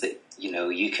experience that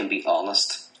you can be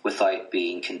honest without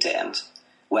being condemned.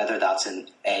 Whether that's in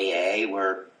AA,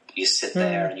 where you sit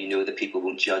there and that people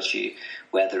won't judge you,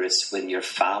 whether it's with your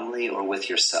family or with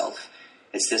yourself,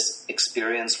 it's this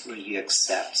experience where you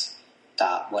accept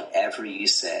that whatever you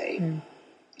say,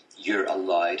 you're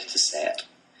allowed to say it.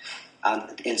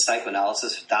 And in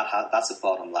psychoanalysis, that's a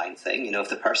bottom line thing. If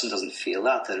the person doesn't feel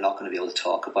that, they're not going to be able to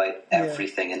talk about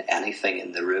everything and anything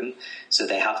in the room. So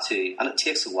they have to, and it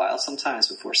takes a while sometimes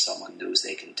before someone knows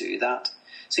they can do that.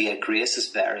 So grace is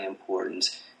very important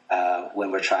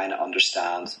when we're trying to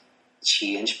understand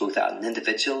change, both at an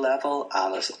individual level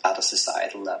and at a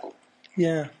societal level.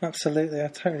 Yeah, absolutely. I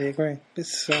totally agree.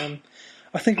 It's.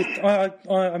 I think.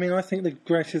 I think that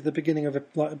grace is the beginning of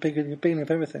beginning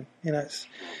of everything. It's.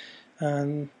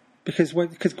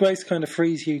 Because grace kind of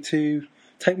frees you to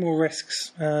take more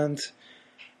risks and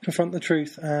confront the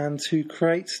truth and to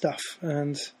create stuff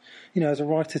and as a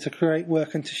writer to create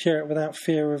work and to share it without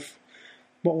fear of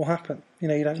what will happen. You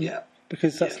don't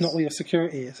because that's not where your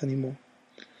security is anymore.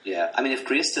 Yeah, I mean, if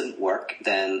grace didn't work,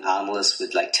 then analysts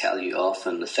would tell you off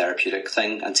on the therapeutic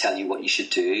thing and tell you what you should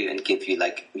do and give you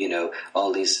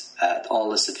all this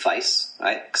advice,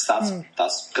 right? Because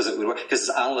that's because it would work. Because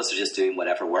analysts are just doing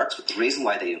whatever works. But the reason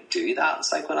why they don't do that in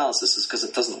psychoanalysis is because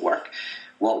it doesn't work.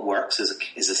 What works is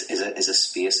a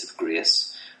space of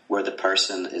grace where the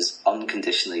person is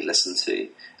unconditionally listened to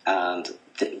and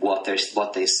what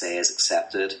they say is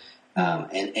accepted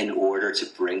in order to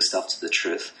bring stuff to the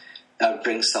truth.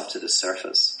 Bring stuff to the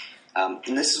surface.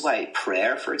 And this is why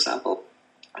prayer, for example,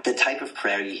 the type of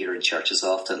prayer you hear in churches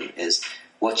often is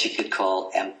what you could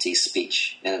call empty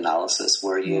speech in analysis,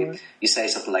 where you say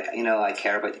something like, I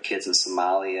care about the kids in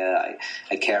Somalia,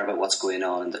 I care about what's going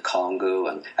on in the Congo,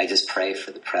 and I just pray for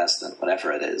the president,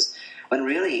 whatever it is. When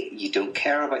really you don't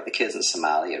care about the kids in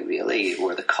Somalia, really,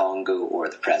 or the Congo, or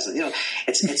the president.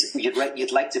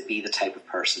 You'd like to be the type of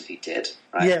person who did,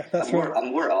 right? Yeah, that's right. A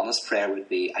more honest prayer would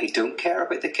be, I don't care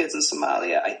about the kids in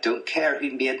Somalia. I don't care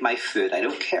who made my food. I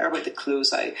don't care about the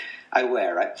clothes I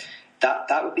wear, right?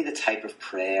 That would be the type of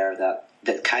prayer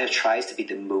that kind of tries to be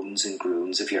the moans and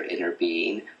groans of your inner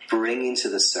being, bringing to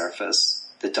the surface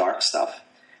the dark stuff,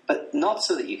 but not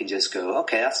so that you can just go,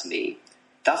 okay, that's me.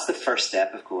 That's the first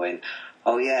step of going,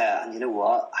 oh yeah, and you know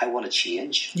what? I want to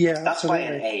change. Yeah, that's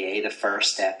absolutely. Why in AA the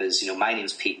first step is, my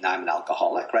name's Pete and I'm an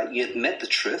alcoholic, right? You admit the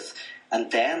truth And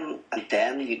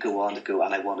then you go on to go,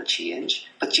 and I want to change.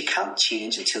 But you can't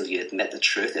change until you admit the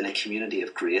truth in a community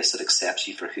of grace that accepts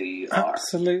you for who you are.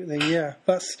 Absolutely, yeah.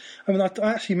 I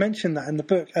actually mentioned that in the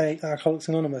book, Alcoholics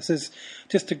Anonymous. It's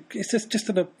just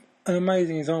an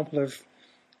amazing example of,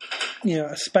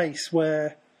 a space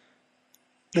where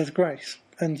there's grace,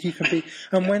 and you can be,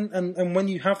 and when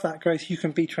you have that grace, you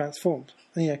can be transformed.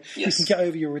 And, Yes. You can get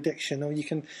over your addiction, or you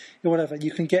can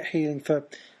get healing for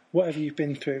whatever you've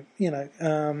been through,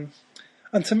 and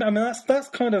to me, that's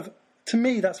kind of, to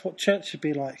me, that's what church should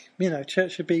be like.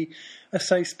 Church should be a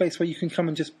safe space where you can come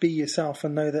and just be yourself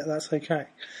and know that that's okay,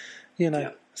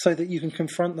 so that you can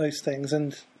confront those things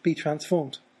and be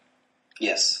transformed.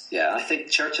 Yes, yeah. I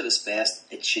think church at its best,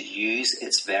 it should use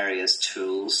its various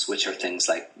tools, which are things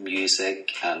like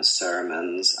music and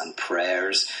sermons and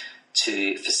prayers,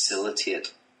 to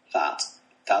facilitate that.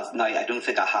 Now, I don't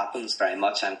think that happens very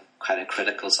much. I'm kind of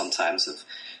critical sometimes of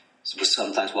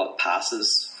what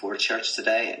passes for church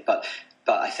today, but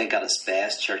I think at its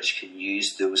best, church can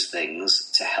use those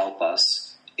things to help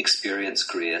us experience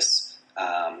grace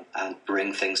and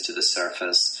bring things to the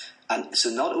surface. And so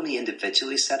not only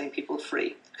individually setting people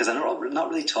free, because we're not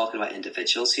really talking about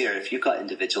individuals here. If you've got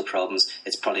individual problems,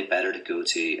 it's probably better to go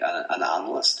to an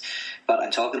analyst. But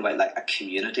I'm talking about like a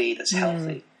community that's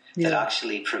healthy. That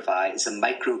actually provides a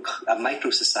micro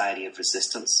society of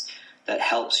resistance that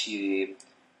helps you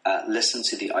listen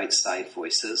to the outside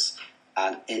voices,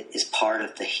 and it is part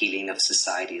of the healing of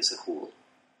society as a whole.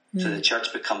 So the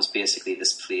church becomes basically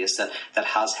this place that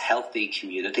has healthy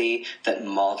community, that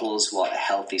models what a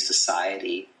healthy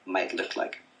society might look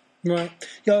like. Right.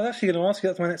 Yeah, I was actually going to ask you,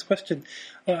 that's my next question.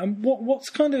 How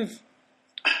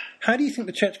do you think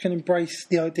the church can embrace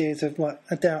the ideas of like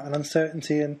a doubt and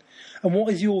uncertainty, and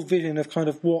what is your vision of kind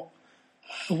of what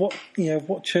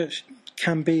church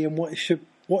can be and what it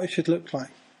should look like?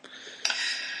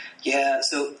 Yeah,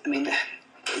 so I mean,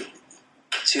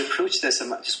 to approach this,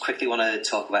 I just quickly want to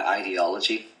talk about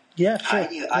ideology. Yeah, sure.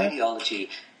 Ideology,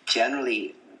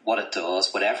 generally, what it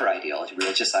does, whatever ideology,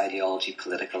 religious ideology,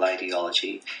 political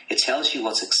ideology, it tells you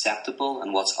what's acceptable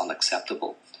and what's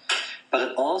unacceptable.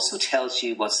 But it also tells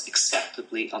you what's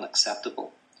acceptably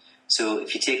unacceptable. So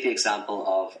if you take the example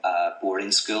of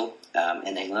boarding school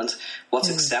in England, what's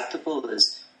acceptable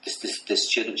is the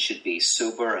student should be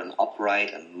sober and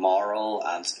upright and moral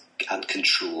and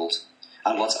controlled.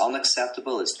 And what's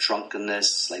unacceptable is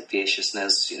drunkenness,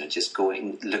 licentiousness, just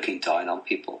looking down on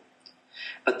people.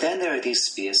 But then there are these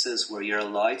spaces where you're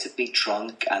allowed to be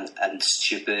drunk and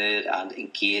stupid and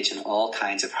engage in all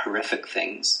kinds of horrific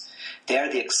things.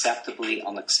 They're the acceptably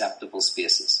unacceptable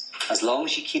spaces. As long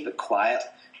as you keep it quiet,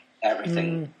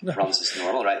 everything runs as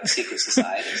normal, right? Secret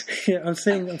societies. Yeah, I'm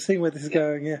seeing where this is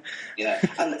going. Yeah. Yeah,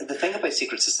 and the thing about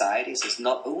secret societies is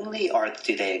not only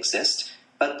do they exist,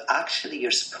 but actually you're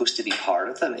supposed to be part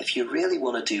of them. If you really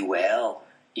want to do well,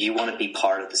 you want to be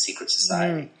part of the secret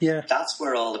society. Yeah. That's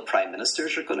where all the prime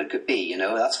ministers are going to be.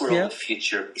 That's where all the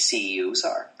future CEOs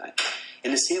are. Right?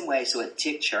 In the same way, so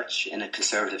take church, in a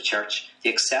conservative church, the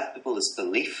acceptable is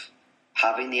belief,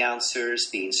 having the answers,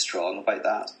 being strong about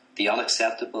that. The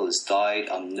unacceptable is doubt,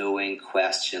 unknowing,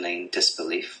 questioning,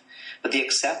 disbelief. But the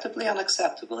acceptably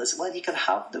unacceptable is, well, you can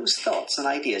have those thoughts and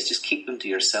ideas, just keep them to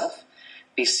yourself.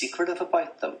 Be secretive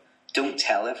about them. Don't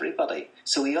tell everybody.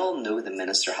 So we all know the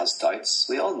minister has doubts.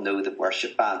 We all know the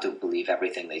worship band don't believe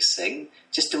everything they sing.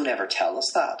 Just don't ever tell us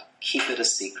that. Keep it a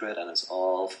secret and it's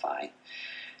all fine.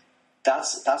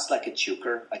 That's like a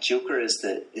joker. A joker is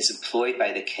employed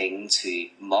by the king to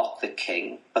mock the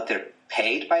king, but they're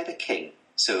paid by the king.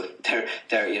 So they're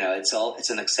it's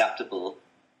an acceptable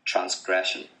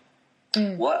transgression.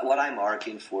 What I'm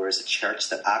arguing for is a church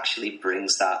that actually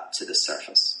brings that to the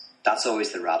surface. That's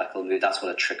always the radical mood. That's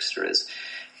what a trickster is.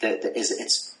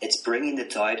 It's bringing the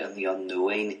doubt and the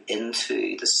unknowing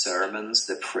into the sermons,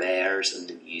 the prayers, and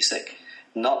the music.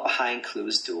 Not behind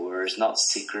closed doors, not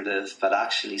secretive, but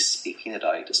actually speaking it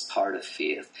out as part of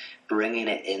faith, bringing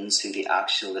it into the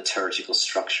actual liturgical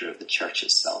structure of the church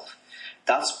itself.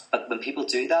 But when people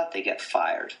do that, they get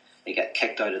fired. They get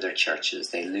kicked out of their churches.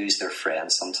 They lose their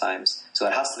friends sometimes. So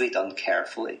it has to be done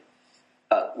carefully.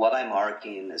 But what I'm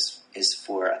arguing is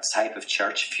for a type of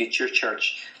church, future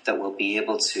church, that will be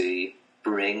able to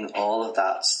bring all of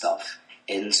that stuff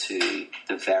into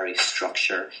the very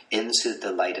structure, into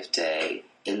the light of day,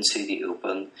 into the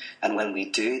open. And when we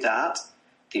do that,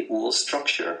 the old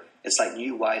structure, it's like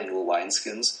new wine in old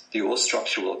wineskins. The old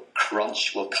structure will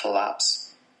crunch, will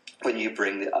collapse. When you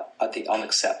bring the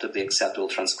unacceptably acceptable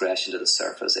transgression to the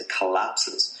surface, it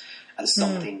collapses and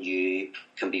something new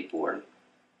can be born.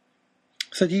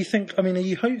 So do you think, are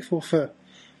you hopeful for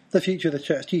the future of the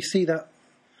church? Do you see that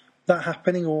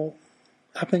happening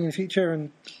in the future,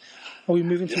 and are we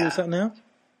moving towards that now?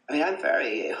 I mean, I'm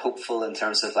very hopeful in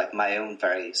terms of like my own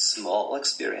very small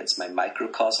experience. My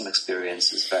microcosm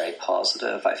experience is very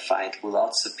positive. I find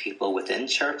lots of people within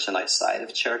church and outside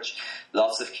of church,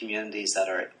 lots of communities that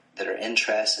are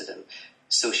interested in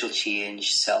social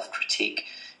change, self-critique.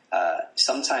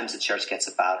 Sometimes the church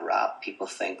gets a bad rap. People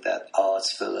think that,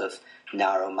 it's full of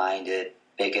narrow-minded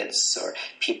bigots or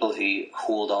people who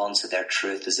hold on to their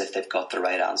truth as if they've got the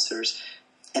right answers.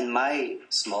 In my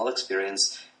small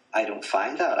experience, I don't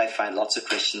find that. I find lots of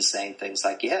Christians saying things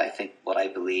like, I think what I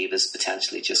believe is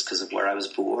potentially just because of where I was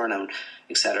born, and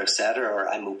et cetera, or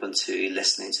I'm open to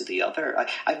listening to the other.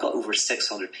 I've got over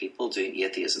 600 people doing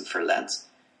atheism for Lent.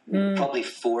 Probably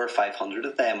 400 or 500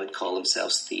 of them would call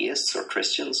themselves theists or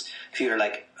Christians who are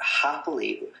like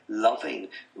happily loving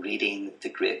reading the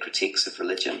great critiques of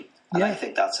religion. And I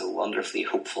think that's a wonderfully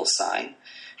hopeful sign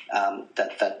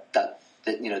that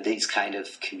these kind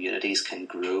of communities can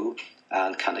grow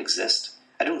and can exist.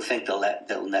 I don't think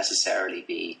they'll necessarily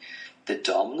be the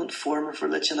dominant form of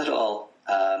religion at all.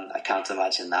 I can't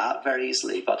imagine that very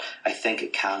easily, but I think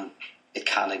it can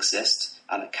exist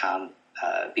and it can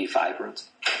be vibrant.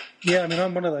 Yeah, I mean,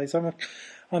 I'm one of those. I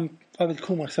would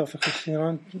call myself a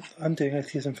Christian. I'm doing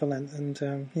atheism for Lent, and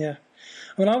I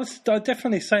mean, I'd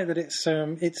definitely say that it's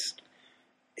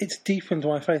deepened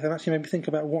my faith and actually made me think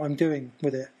about what I'm doing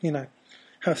with it.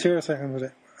 How serious I am with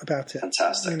it. About it.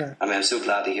 Fantastic. I mean, I'm so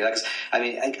glad to hear that. I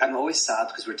mean, I'm always sad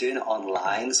because we're doing it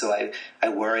online, so I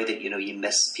worry that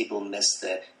people miss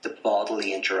the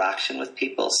bodily interaction with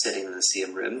people sitting in the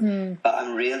same room. But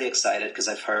I'm really excited because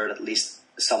I've heard at least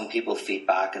some people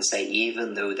feedback and say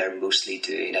even though they're mostly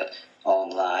doing it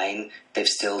online, they've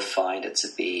still found it to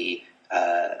be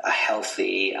a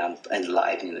healthy and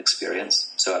enlivening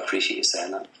experience. So I appreciate you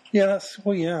saying that. I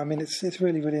mean, it's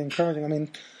really, really encouraging. I mean,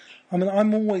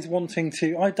 I'm always wanting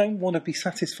to. I don't want to be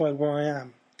satisfied where I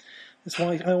am. That's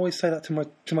why I always say that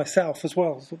to myself as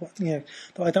well. That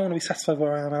I don't want to be satisfied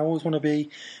where I am. I always want to be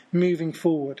moving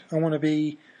forward. I want to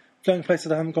be going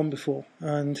places I haven't gone before,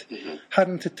 and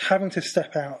having to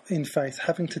step out in faith,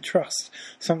 having to trust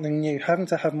something new, having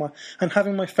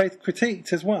having my faith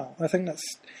critiqued as well. I think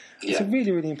it's a really,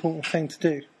 really important thing to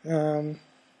do.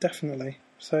 Definitely.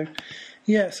 So,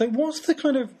 So, what's the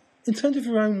kind of, in terms of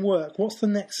your own work, what's the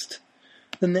next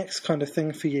kind of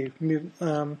thing for you?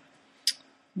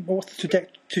 What's the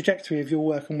trajectory of your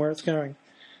work and where it's going?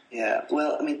 Yeah,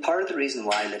 well, I mean, part of the reason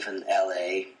why I live in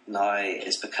LA now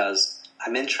is because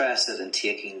I'm interested in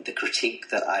taking the critique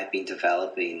that I've been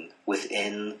developing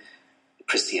within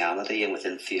Christianity and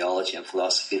within theology and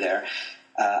philosophy there,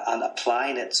 and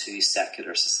applying it to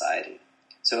secular society.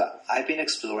 So I've been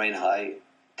exploring how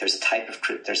there's a type of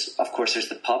there's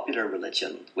the popular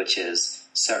religion, which is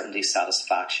certainty,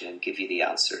 satisfaction, give you the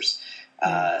answers.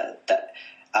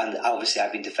 And obviously,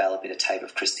 I've been developing a type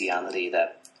of Christianity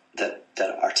that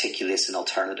articulates an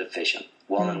alternative vision,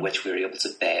 one in which we're able to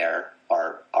bear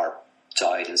our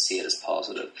doubt and see it as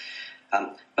positive.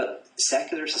 But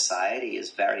secular society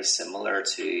is very similar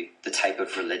to the type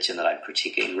of religion that I'm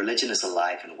critiquing. Religion is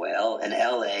alive and well. In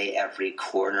LA, every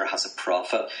corner has a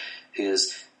prophet who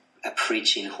is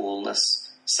preaching wholeness,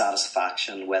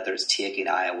 satisfaction, whether it's taking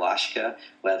ayahuasca,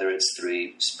 whether it's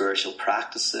through spiritual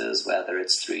practices, whether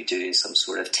it's through doing some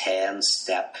sort of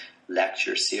 10-step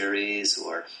lecture series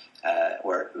or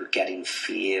getting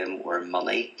fame or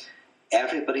money.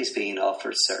 Everybody's being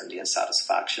offered certainty and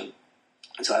satisfaction.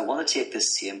 And so I want to take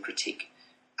this same critique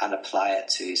and apply it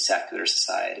to secular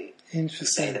society. Interesting. To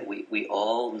say that we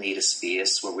all need a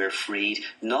space where we're freed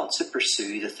not to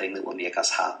pursue the thing that will make us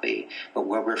happy, but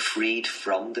where we're freed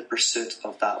from the pursuit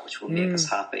of that which will make us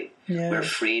happy. Yeah. We're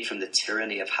freed from the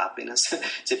tyranny of happiness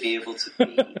to be able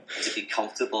to be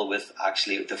comfortable with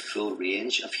actually the full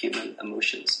range of human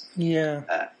emotions.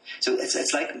 Yeah. So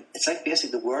it's like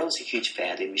basically the world's a huge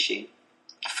vending machine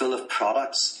full of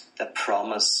products that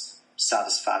promise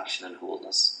satisfaction and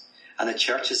wholeness. And the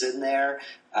church is in there,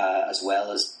 as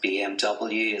well as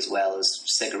BMW, as well as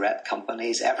cigarette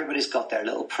companies. Everybody's got their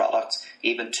little product.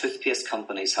 Even toothpaste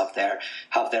companies have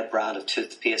their brand of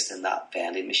toothpaste in that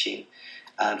vending machine.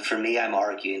 And for me, I'm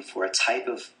arguing for a type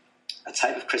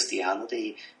of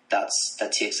Christianity that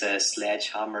takes a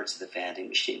sledgehammer to the vending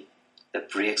machine,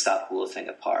 that breaks that whole thing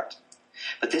apart.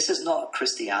 But this is not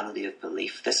Christianity of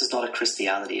belief. This is not a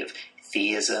Christianity of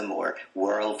theism or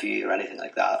worldview or anything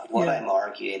like that. What I'm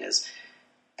arguing is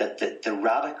that the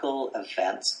radical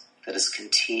event that is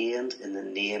contained in the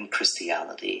name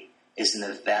Christianity is an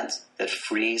event that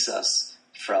frees us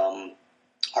from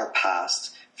our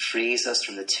past, frees us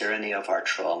from the tyranny of our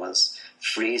traumas,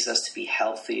 frees us to be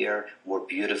healthier, more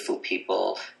beautiful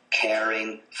people,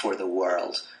 caring for the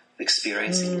world,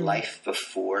 experiencing life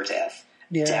before death,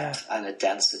 depth and a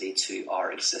density to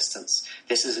our existence.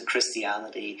 This is a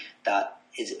Christianity that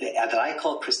I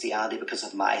call Christianity because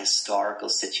of my historical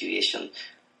situation,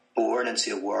 born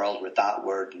into a world where that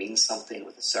word means something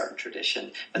with a certain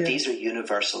tradition. But these are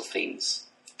universal themes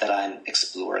that I'm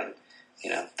exploring,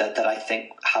 that I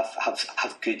think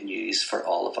have good news for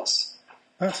all of us.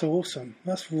 That's awesome.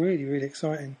 That's really, really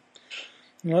exciting.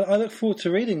 I look forward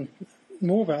to reading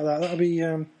more about that.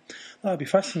 That'll be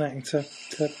fascinating to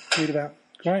read about.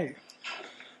 Great.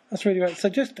 That's really great. So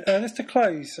just to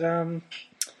close,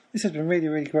 this has been really,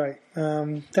 really great.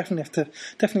 Definitely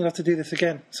have to do this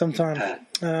again sometime.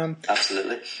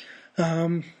 Absolutely.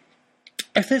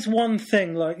 If there's one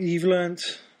thing like you've learnt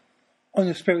on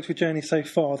your spiritual journey so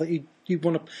far that you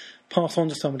want to pass on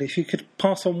to somebody, if you could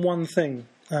pass on one thing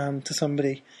to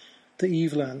somebody that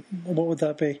you've learnt, what would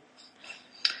that be?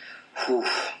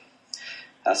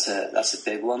 That's a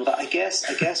big one. But I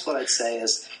guess what I'd say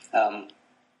is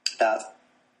that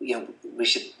we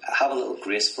should have a little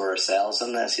grace for ourselves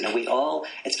in this.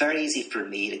 It's very easy for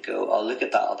me to go, oh, look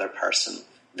at that other person.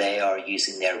 They are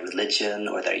using their religion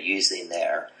or they're using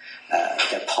their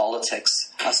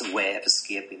politics as a way of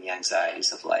escaping the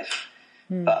anxieties of life.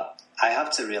 But I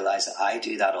have to realize that I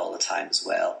do that all the time as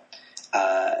well.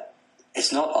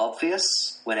 It's not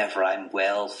obvious whenever I'm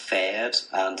well fed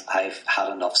and I've had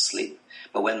enough sleep.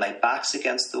 But when my back's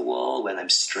against the wall, when I'm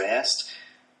stressed,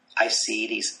 I see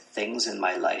these things in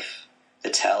my life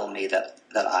that tell me that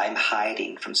I'm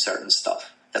hiding from certain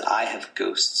stuff, that I have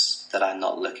ghosts that I'm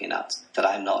not looking at, that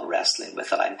I'm not wrestling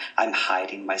with, that I'm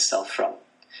hiding myself from.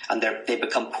 And they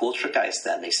become poltergeist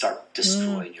then. They start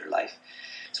destroying your life.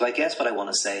 So I guess what I want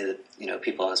to say that,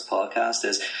 people on this podcast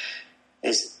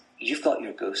is you've got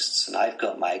your ghosts and I've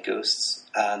got my ghosts,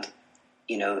 and,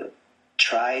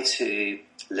 try to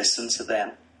listen to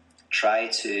them. Try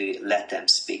to let them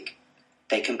speak.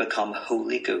 They can become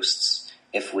holy ghosts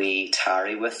if we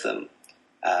tarry with them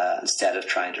instead of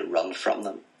trying to run from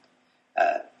them.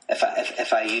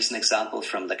 If I use an example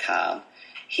from Lacan,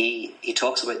 he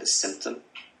talks about the symptom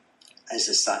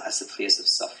as a place of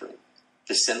suffering.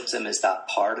 The symptom is that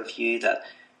part of you that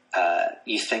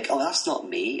you think, oh, that's not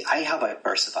me. I have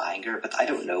outbursts of anger, but I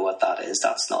don't know what that is.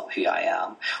 That's not who I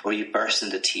am. Or you burst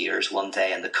into tears one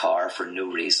day in the car for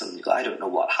no reason. You go, I don't know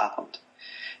what happened.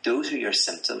 Those are your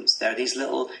symptoms. They're these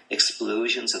little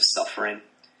explosions of suffering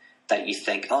that you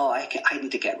think, oh, I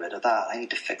need to get rid of that. I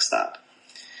need to fix that.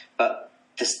 But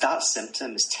that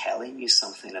symptom is telling you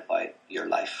something about your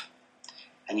life.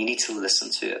 And you need to listen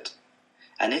to it.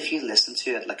 And if you listen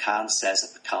to it, Lacan says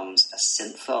it becomes a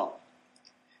synthom.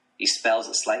 He spells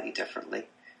it slightly differently.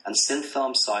 And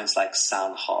synthom sounds like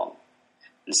sanhom.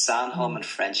 And sanhom in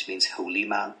French means holy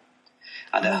man.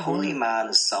 And a holy man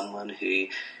is someone who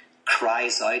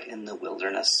cries out in the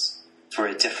wilderness for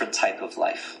a different type of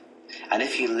life. And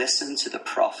if you listen to the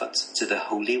prophet, to the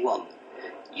Holy One,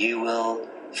 you will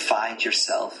find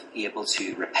yourself able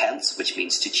to repent, which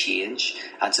means to change,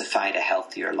 and to find a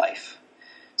healthier life.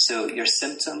 So your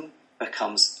symptom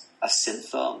becomes a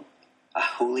synthom, a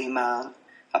holy man,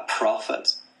 a prophet,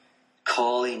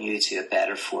 calling you to a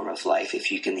better form of life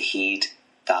if you can heed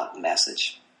that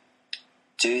message.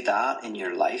 Do that in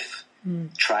your life.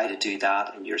 Try to do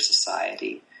that in your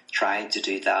society. Try to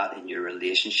do that in your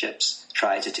relationships.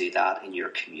 Try to do that in your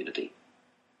community.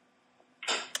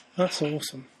 That's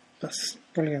awesome. That's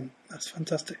brilliant. That's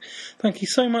fantastic. Thank you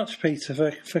so much, Peter,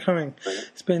 for coming. Brilliant.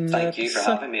 It's been Thank you for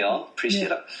having me on.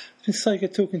 Appreciate it. It's been so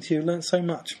good talking to you. I've learned so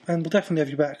much, and we'll definitely have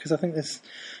you back because I think there's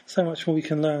so much more we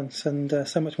can learn and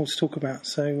so much more to talk about.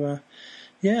 So,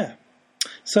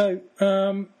 So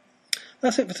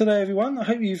that's it for today, everyone. I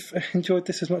hope you've enjoyed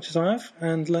this as much as I have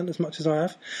and learned as much as I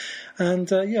have.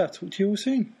 And I'll talk to you all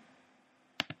soon.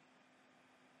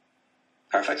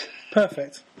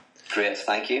 Perfect. Great.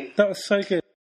 Thank you. That was so good.